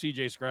 Oh, look at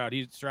C.J. Stroud.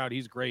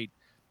 He's great.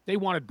 They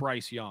wanted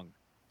Bryce Young.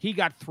 He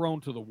got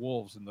thrown to the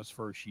wolves in this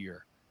first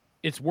year.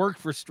 It's worked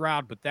for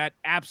Stroud, but that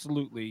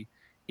absolutely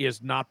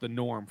is not the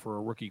norm for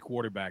a rookie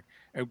quarterback.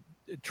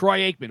 Troy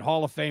Aikman,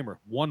 Hall of Famer,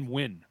 1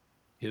 win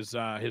his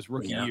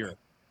rookie year.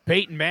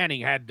 Peyton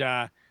Manning had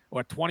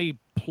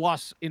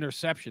 20-plus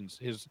interceptions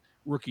his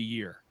rookie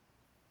year.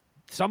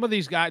 Some of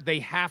these guys, they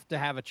have to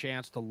have a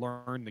chance to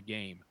learn the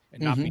game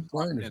and not be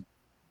confident.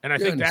 And I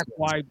think that's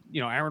why,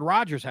 Aaron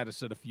Rodgers had to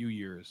sit a few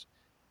years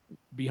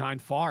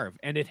behind Favre,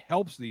 and it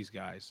helps these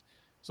guys.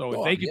 So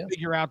if they can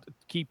figure out to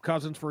keep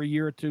Cousins for a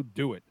year or two,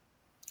 do it.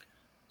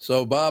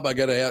 So, Bob, I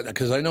got to add,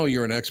 because I know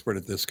you're an expert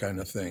at this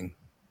kind of thing.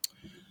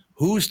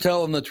 Who's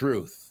telling the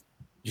truth?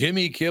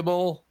 Jimmy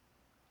Kimmel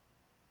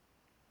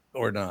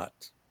or not?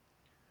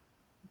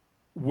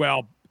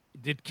 Well,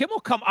 did Kimmel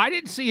come? I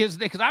didn't see his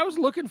name because I was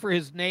looking for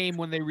his name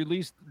when they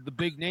released the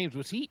big names.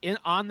 Was he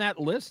on that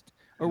list?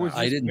 Or was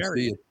I didn't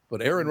see it.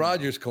 But Aaron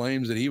Rodgers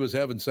claims that he was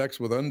having sex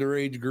with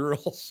underage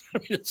girls. I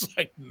mean, it's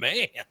like,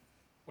 man.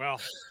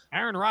 Well,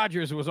 Aaron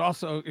Rodgers was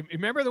also,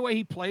 remember the way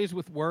he plays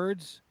with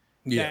words?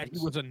 Yes. That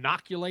he was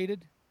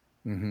inoculated?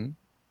 Mm-hmm.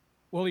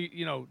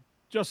 Well,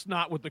 just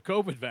not with the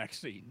COVID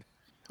vaccine.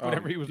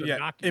 Whatever he was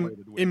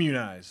inoculated with.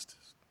 Immunized.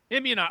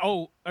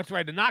 Oh, that's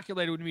right.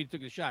 Inoculated would mean he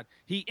took a shot.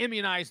 He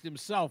immunized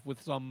himself with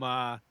some,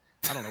 I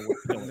don't know what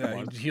pill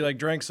it was. He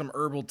drank some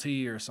herbal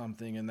tea or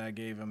something, and that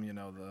gave him,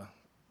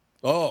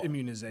 the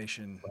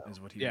immunization is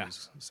what he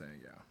was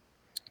saying,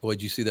 Boy,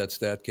 did you see that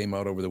stat came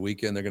out over the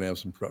weekend? They're going to have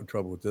some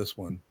trouble with this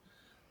one.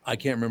 I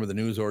can't remember the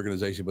news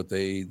organization, but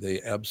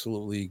they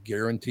absolutely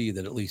guarantee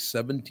that at least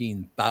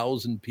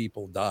 17,000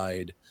 people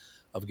died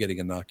of getting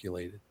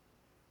inoculated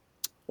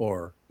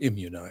or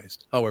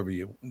immunized, however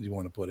you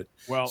want to put it.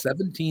 Well,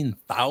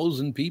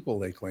 17,000 people,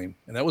 they claim,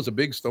 and that was a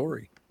big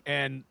story.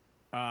 And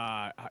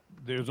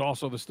there's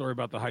also the story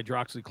about the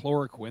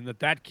hydroxychloroquine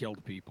that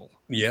killed people.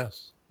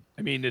 Yes.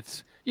 I mean,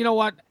 You know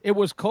what? It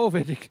was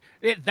COVID.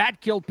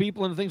 That killed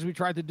people, and the things we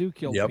tried to do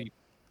killed people.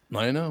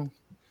 I know.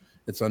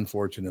 It's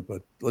unfortunate,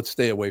 but let's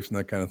stay away from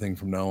that kind of thing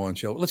from now on,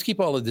 shall we? Let's keep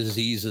all the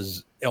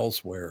diseases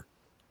elsewhere.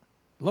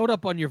 Load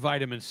up on your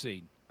vitamin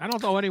C. I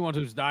don't know anyone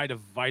who's died of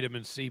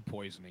vitamin C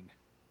poisoning.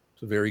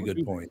 It's a very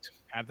good point.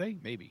 Have they?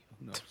 Maybe.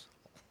 Who knows?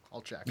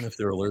 I'll check. If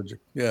they're allergic.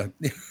 Yeah.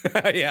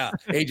 Yeah.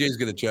 AJ's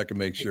going to check and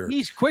make sure.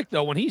 He's quick,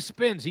 though. When he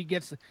spins,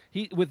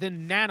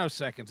 within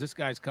nanoseconds, this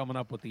guy's coming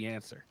up with the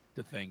answer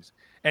to things.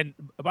 And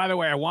by the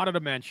way, I wanted to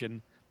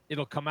mention,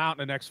 it'll come out in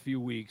the next few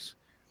weeks.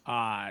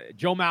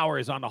 Joe Mauer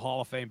is on the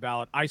Hall of Fame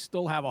ballot. I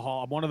still have a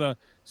Hall. I'm one of the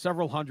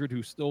several hundred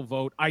who still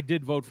vote. I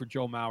did vote for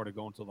Joe Mauer to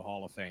go into the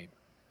Hall of Fame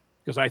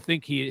because I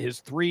think his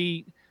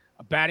 3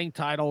 batting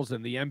titles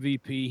and the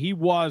MVP, he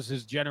was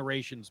his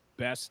generation's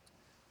best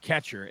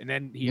catcher. And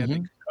then he had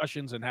the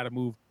concussions and had to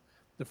move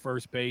to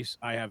first base.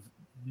 I have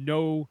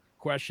no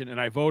question. And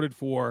I voted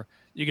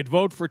you could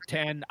vote for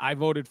 10. I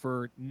voted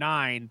for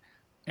 9.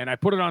 And I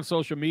put it on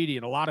social media,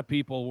 and a lot of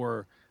people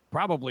were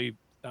probably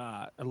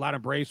a lot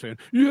of Braves fans.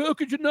 Yeah, how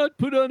could you not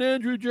put on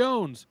Andrew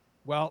Jones?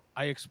 Well,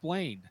 I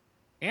explained.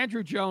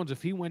 Andrew Jones,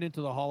 if he went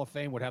into the Hall of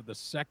Fame, would have the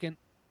second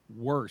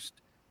worst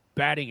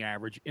batting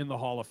average in the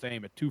Hall of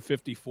Fame at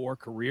 254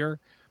 career.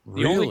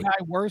 The only guy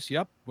worse,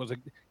 was a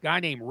guy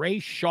named Ray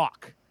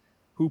Schock,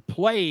 who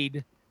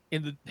played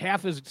in the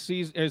half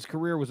his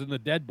career was in the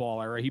dead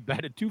ball era. He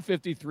batted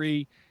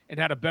 253 and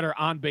had a better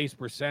on-base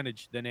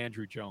percentage than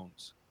Andrew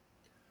Jones.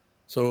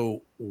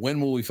 So when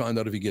will we find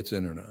out if he gets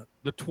in or not?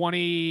 The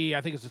 20,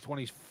 I think it's the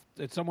 20.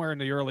 It's somewhere in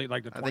the early,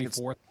 like the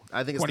 24th.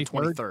 I think it's the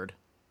 23rd.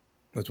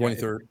 The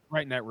 23rd? Yeah,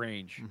 right in that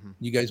range. Mm-hmm.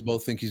 You guys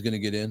both think he's going to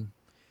get in?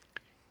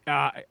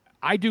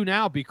 I do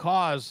now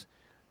because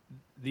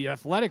the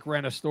Athletic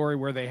ran a story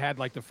where they had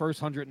like the first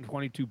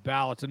 122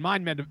 ballots, and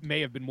mine may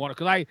have been one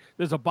because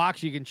there's a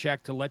box you can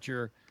check to let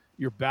your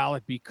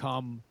ballot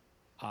become,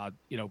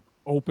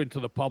 open to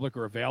the public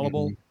or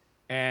available. Mm-hmm.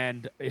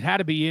 And it had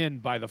to be in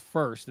by the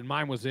 1st, and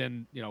mine was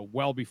in,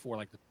 well before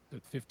like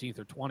the 15th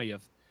or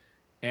 20th.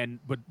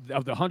 But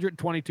of the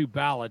 122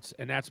 ballots,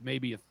 and that's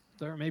maybe a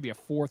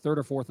third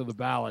or fourth of the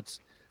ballots,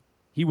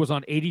 he was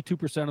on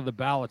 82% of the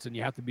ballots, and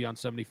you have to be on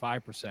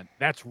 75%.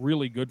 That's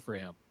really good for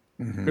him.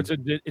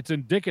 Mm-hmm. It's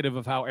indicative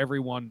of how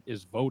everyone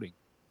is voting.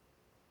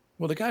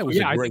 Well, the guy was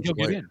a great I think he'll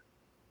get in.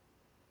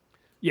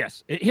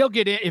 Yes, he'll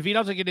get in. If he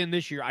doesn't get in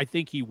this year, I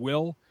think he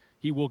will.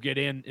 He will get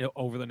in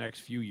over the next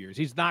few years.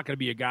 He's not going to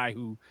be a guy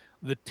who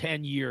the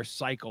 10-year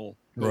cycle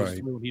goes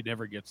through and he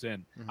never gets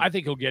in. Mm-hmm. I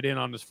think he'll get in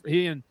on this.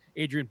 He and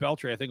Adrian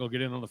Beltre, I think, will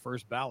get in on the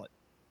first ballot.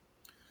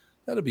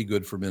 That'll be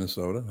good for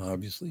Minnesota,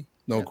 obviously.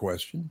 No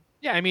question.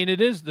 Yeah, I mean,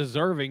 it is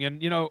deserving.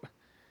 And,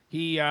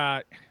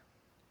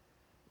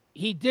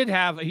 he did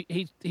have –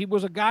 he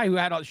was a guy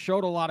who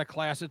showed a lot of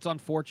class. It's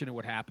unfortunate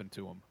what happened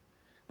to him.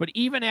 But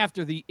even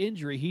after the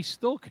injury, he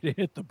still could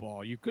hit the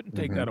ball. You couldn't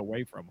take that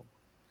away from him.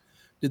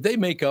 Did they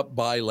make up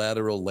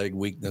bilateral leg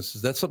weakness?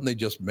 Is that something they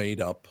just made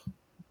up?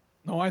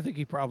 No, I think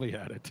he probably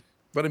had it.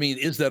 But, I mean,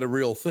 is that a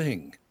real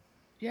thing?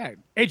 Yeah.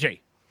 AJ.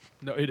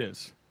 No, it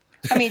is.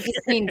 I mean,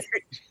 it means...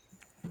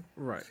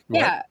 Right.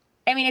 Yeah. What?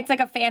 I mean, it's like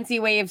a fancy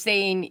way of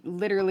saying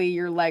literally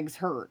your legs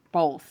hurt.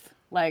 Both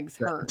legs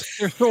hurt.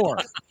 They're sore.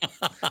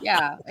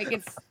 Yeah. Like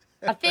it's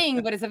a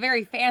thing, but it's a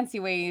very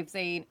fancy way of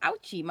saying,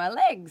 ouchie, my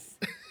legs.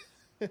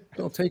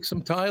 Well, take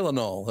some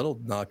Tylenol. That'll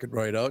knock it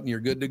right out, and you're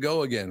good to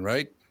go again,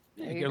 right?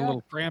 Yeah, you get a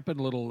little cramping,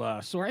 a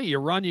little sore. Hey, you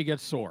run, you get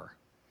sore.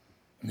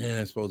 Yeah,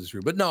 I suppose it's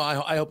true. But no,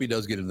 I hope he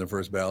does get in the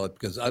first ballot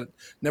because I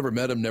never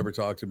met him, never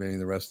talked to him, any of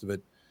the rest of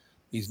it.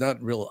 He's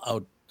not real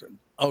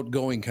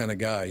outgoing kind of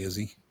guy, is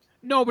he?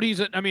 No, but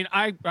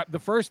the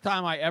first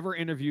time I ever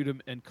interviewed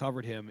him and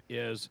covered him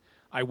is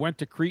I went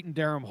to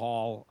Cretin-Derham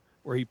Hall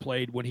where he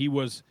played when he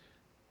was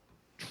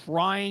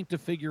trying to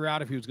figure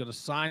out if he was going to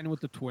sign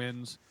with the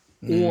Twins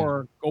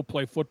or go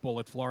play football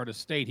at Florida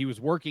State. He was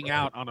working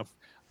out on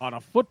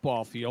a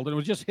football field, and it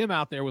was just him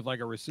out there with like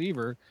a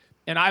receiver.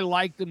 And I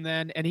liked him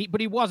then, but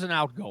he wasn't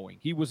outgoing.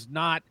 He was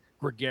not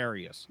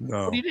gregarious.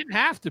 No. But he didn't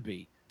have to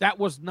be. That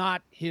was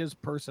not his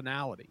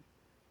personality.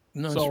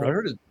 No, so, I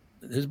heard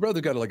his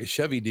brother got like a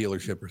Chevy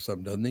dealership or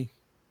something, doesn't he?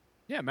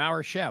 Yeah,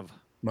 Mauer Chev.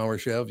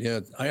 Yeah.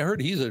 I heard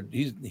he's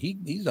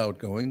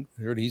outgoing.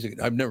 I heard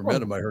I've never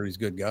met him. I heard he's a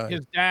good guy.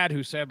 His dad,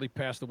 who sadly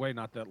passed away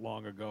not that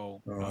long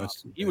ago,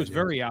 he was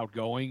very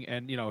outgoing,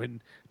 and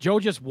and Joe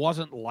just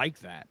wasn't like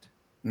that.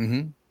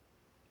 Mm-hmm.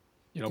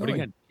 But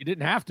again, he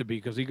didn't have to be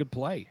because he could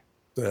play.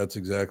 That's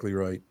exactly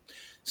right.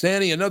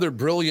 Sandy, another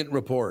brilliant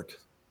report.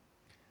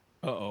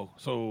 Uh-oh.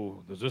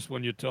 So is this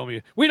when you tell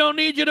me we don't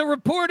need you to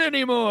report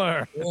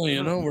anymore? Well,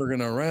 we're going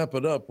to wrap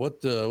it up.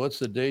 What's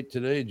the date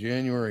today?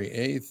 January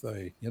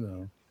 8th.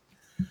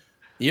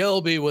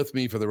 You'll be with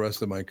me for the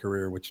rest of my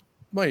career, which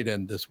might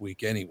end this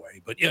week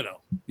anyway, but you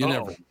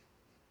never.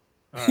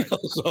 All right.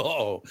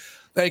 So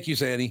thank you,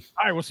 Sandy.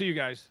 All right. We'll see you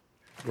guys.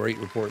 Great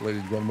report,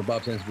 ladies and gentlemen.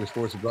 Bob Sanford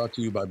Sports is brought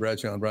to you by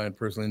Bradshaw & Bryant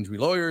Personal Injury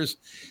Lawyers.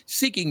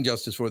 Seeking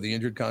justice for the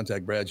injured,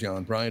 contact Bradshaw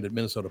 & Bryant at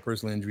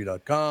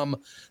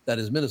MinnesotaPersonalInjury.com. That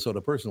is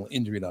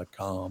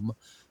MinnesotaPersonalInjury.com.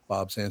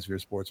 Bob Sansevier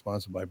Sports,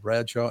 sponsored by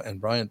Bradshaw and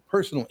Bryant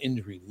Personal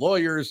Injury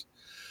Lawyers.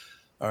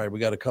 All right, we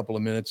got a couple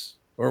of minutes,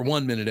 or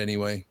 1 minute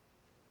anyway.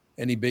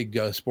 Any big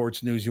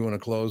sports news you want to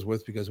close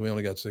with? Because we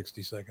only got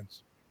 60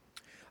 seconds.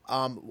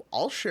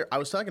 I'll share. I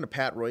was talking to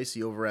Pat Royce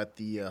over at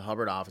the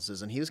Hubbard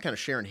offices, and he was kind of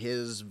sharing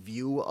his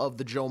view of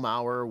the Joe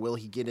Mauer. Will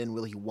he get in?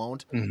 Will he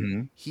won't?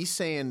 Mm-hmm. He's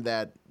saying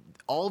that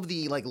all of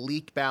the like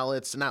leaked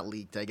ballots, not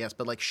leaked, I guess,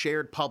 but like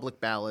shared public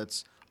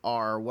ballots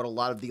are what a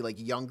lot of the like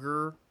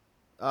younger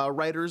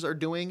writers are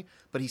doing.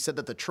 But he said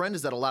that the trend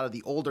is that a lot of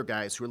the older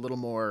guys who are a little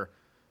more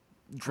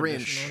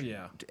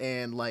Grinch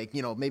and like,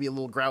 you know, maybe a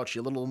little grouchy,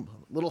 a little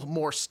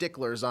more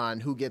sticklers on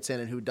who gets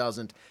in and who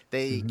doesn't.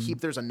 They keep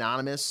theirs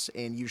anonymous,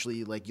 and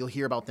usually like you'll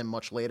hear about them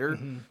much later.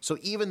 So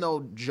even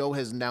though Joe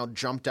has now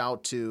jumped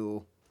out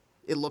to,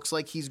 it looks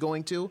like he's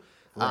going to,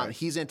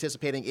 he's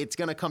anticipating it's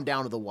going to come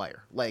down to the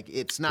wire. Like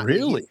it's not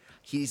really,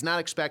 he's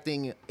not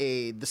expecting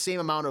the same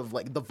amount of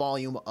like the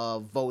volume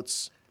of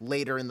votes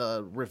later in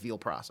the reveal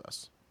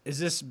process. Is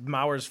this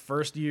Mauer's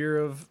first year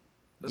of?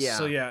 Yeah.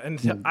 So yeah,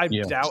 and I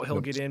doubt he'll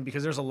get in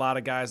because there's a lot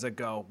of guys that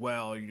go,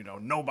 well, you know,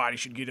 nobody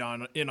should get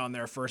in on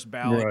their first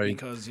ballot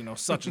because, you know,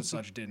 such and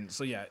such didn't.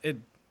 So yeah,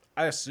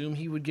 I assume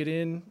he would get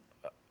in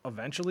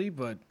eventually,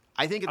 but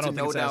I think it's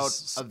no doubt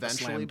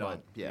eventually,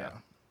 but yeah.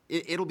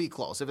 It'll be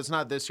close. If it's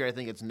not this year, I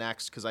think it's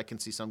next, because I can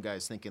see some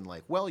guys thinking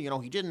like, well, you know,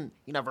 he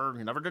never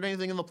did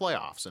anything in the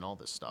playoffs and all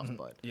this stuff.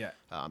 But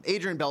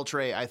Adrian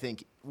Beltre, I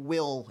think,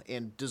 will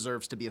and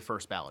deserves to be a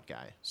first ballot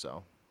guy.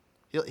 So.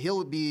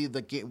 He'll be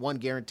the one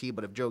guarantee,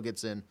 but if Joe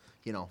gets in,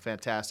 you know,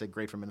 fantastic,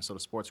 great for Minnesota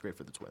sports, great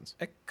for the Twins.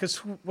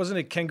 Because wasn't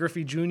it Ken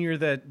Griffey Jr.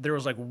 that there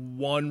was like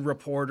one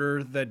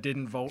reporter that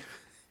didn't vote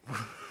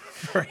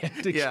for him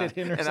to get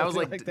in, or and something I was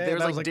like that? there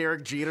was like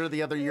Derek Jeter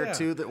the other year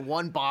too. That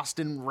one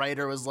Boston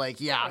writer was like,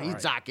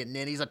 he's not getting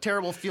in. He's a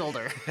terrible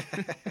fielder.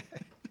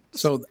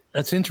 So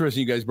that's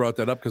interesting. You guys brought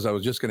that up because I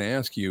was just going to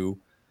ask you.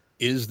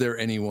 Is there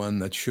anyone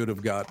that should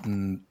have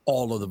gotten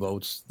all of the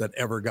votes that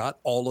ever got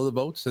all of the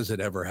votes? Has it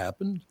ever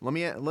happened? Let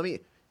me.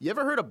 You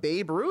ever heard of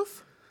Babe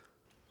Ruth?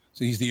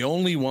 So he's the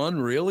only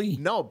one, really?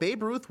 No,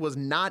 Babe Ruth was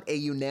not a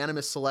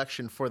unanimous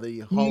selection for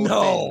the Hall of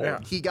Fame. Yeah.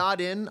 He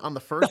got in on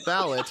the first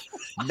ballot,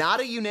 not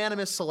a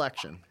unanimous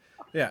selection.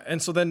 Yeah, and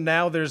so then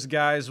now there's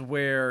guys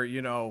where,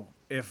 you know,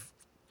 if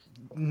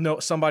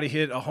somebody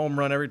hit a home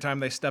run every time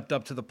they stepped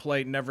up to the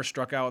plate, never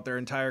struck out their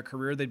entire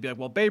career, they'd be like,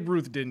 well, Babe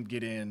Ruth didn't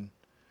get in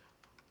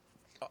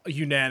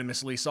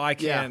unanimously, so I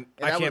can't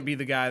be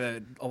the guy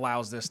that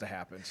allows this to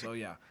happen. So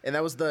yeah, and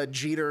that was the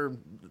Jeter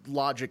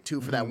logic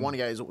too for that one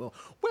guy.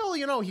 Well,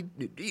 you know, he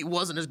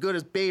wasn't as good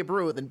as Babe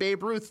Ruth, and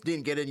Babe Ruth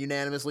didn't get in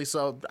unanimously,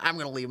 so I'm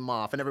going to leave him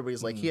off. And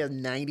everybody's like, he has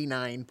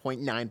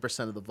 99.9%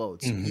 of the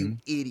votes. You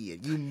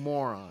idiot, you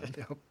moron.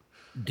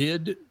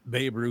 Did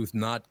Babe Ruth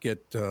not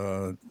get?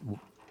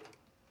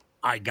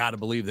 I got to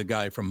believe the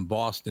guy from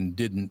Boston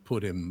didn't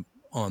put him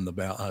on the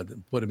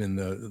put him in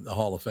the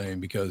Hall of Fame,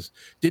 because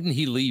didn't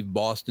he leave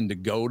Boston to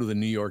go to the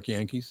New York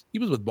Yankees? He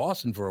was with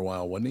Boston for a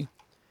while, wasn't he?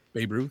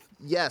 Babe Ruth?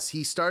 Yes,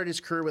 he started his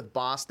career with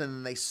Boston,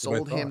 and they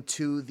sold him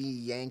to the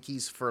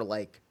Yankees for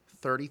like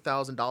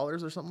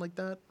 $30,000 or something like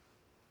that.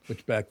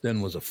 Which back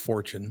then was a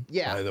fortune,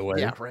 by the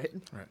way. Yeah, right.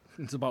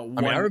 It's about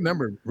I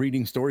remember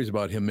reading stories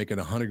about him making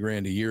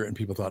 $100,000 a year, and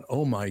people thought,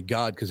 oh my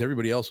God, because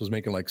everybody else was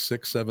making like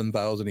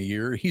 $6,000-7,000 a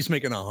year. He's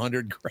making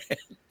 $100,000.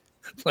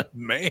 But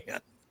man.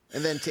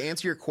 And then to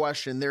answer your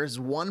question, there's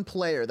one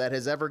player that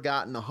has ever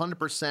gotten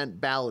 100%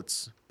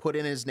 ballots put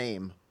in his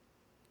name.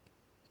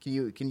 Can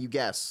you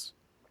guess?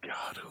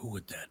 God, who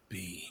would that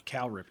be?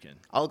 Cal Ripken.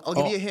 I'll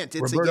give you a hint.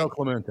 It's Roberto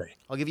Clemente.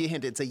 I'll give you a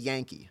hint. It's a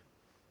Yankee.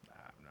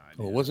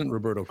 Oh, it wasn't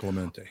Roberto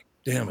Clemente.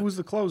 Damn it. Who was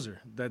the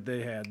closer that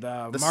they had?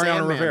 The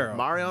Mariano Rivera.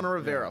 Mariano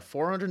Rivera,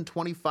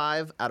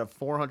 425 out of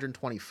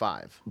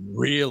 425.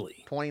 Really?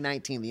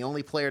 2019, the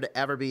only player to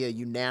ever be a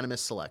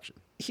unanimous selection.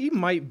 He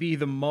might be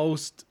the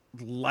most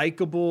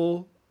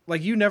likable.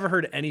 Like, you never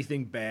heard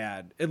anything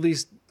bad, at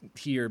least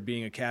here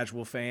being a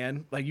casual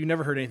fan. Like, you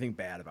never heard anything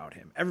bad about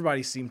him.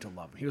 Everybody seemed to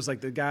love him. He was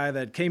like the guy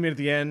that came in at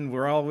the end.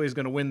 We're always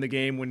going to win the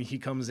game when he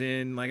comes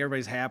in. Like,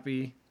 everybody's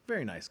happy.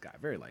 Very nice guy.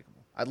 Very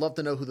likable. I'd love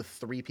to know who the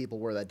 3 people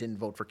were that didn't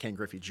vote for Ken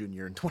Griffey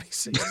Jr. in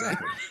 2016.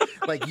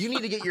 Like, you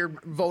need to get your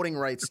voting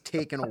rights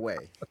taken away.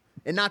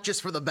 And not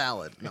just for the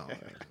ballot. No.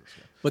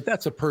 But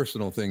that's a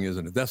personal thing,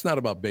 isn't it? That's not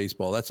about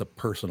baseball. That's a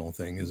personal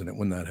thing, isn't it,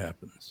 when that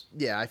happens?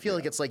 Yeah, I feel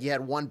like it's like you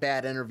had one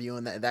bad interview,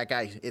 and that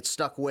guy, it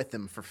stuck with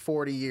him for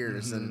 40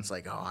 years. And it's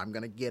like, oh, I'm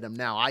going to get him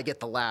now. I get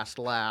the last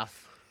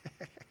laugh.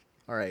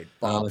 All right,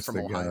 Bob from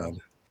Ohio.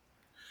 God.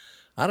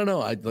 I don't know.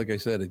 Like I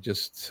said, it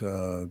just...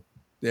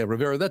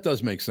 Rivera, that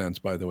does make sense,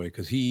 by the way,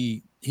 because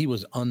he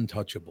was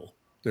untouchable.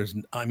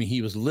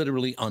 He was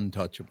literally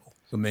untouchable.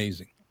 It's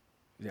amazing.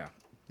 Yeah.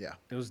 Yeah.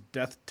 It was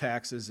Death,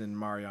 Taxes, and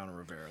Mariano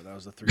Rivera. That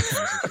was the 3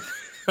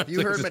 things.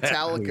 You heard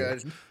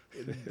Metallica.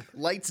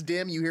 Lights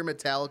dim, you hear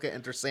Metallica,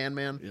 enter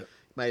Sandman. Yep.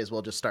 Might as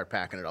well just start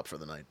packing it up for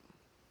the night.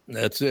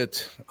 That's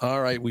it.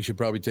 All right, we should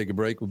probably take a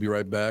break. We'll be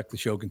right back. The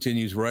show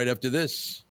continues right after this.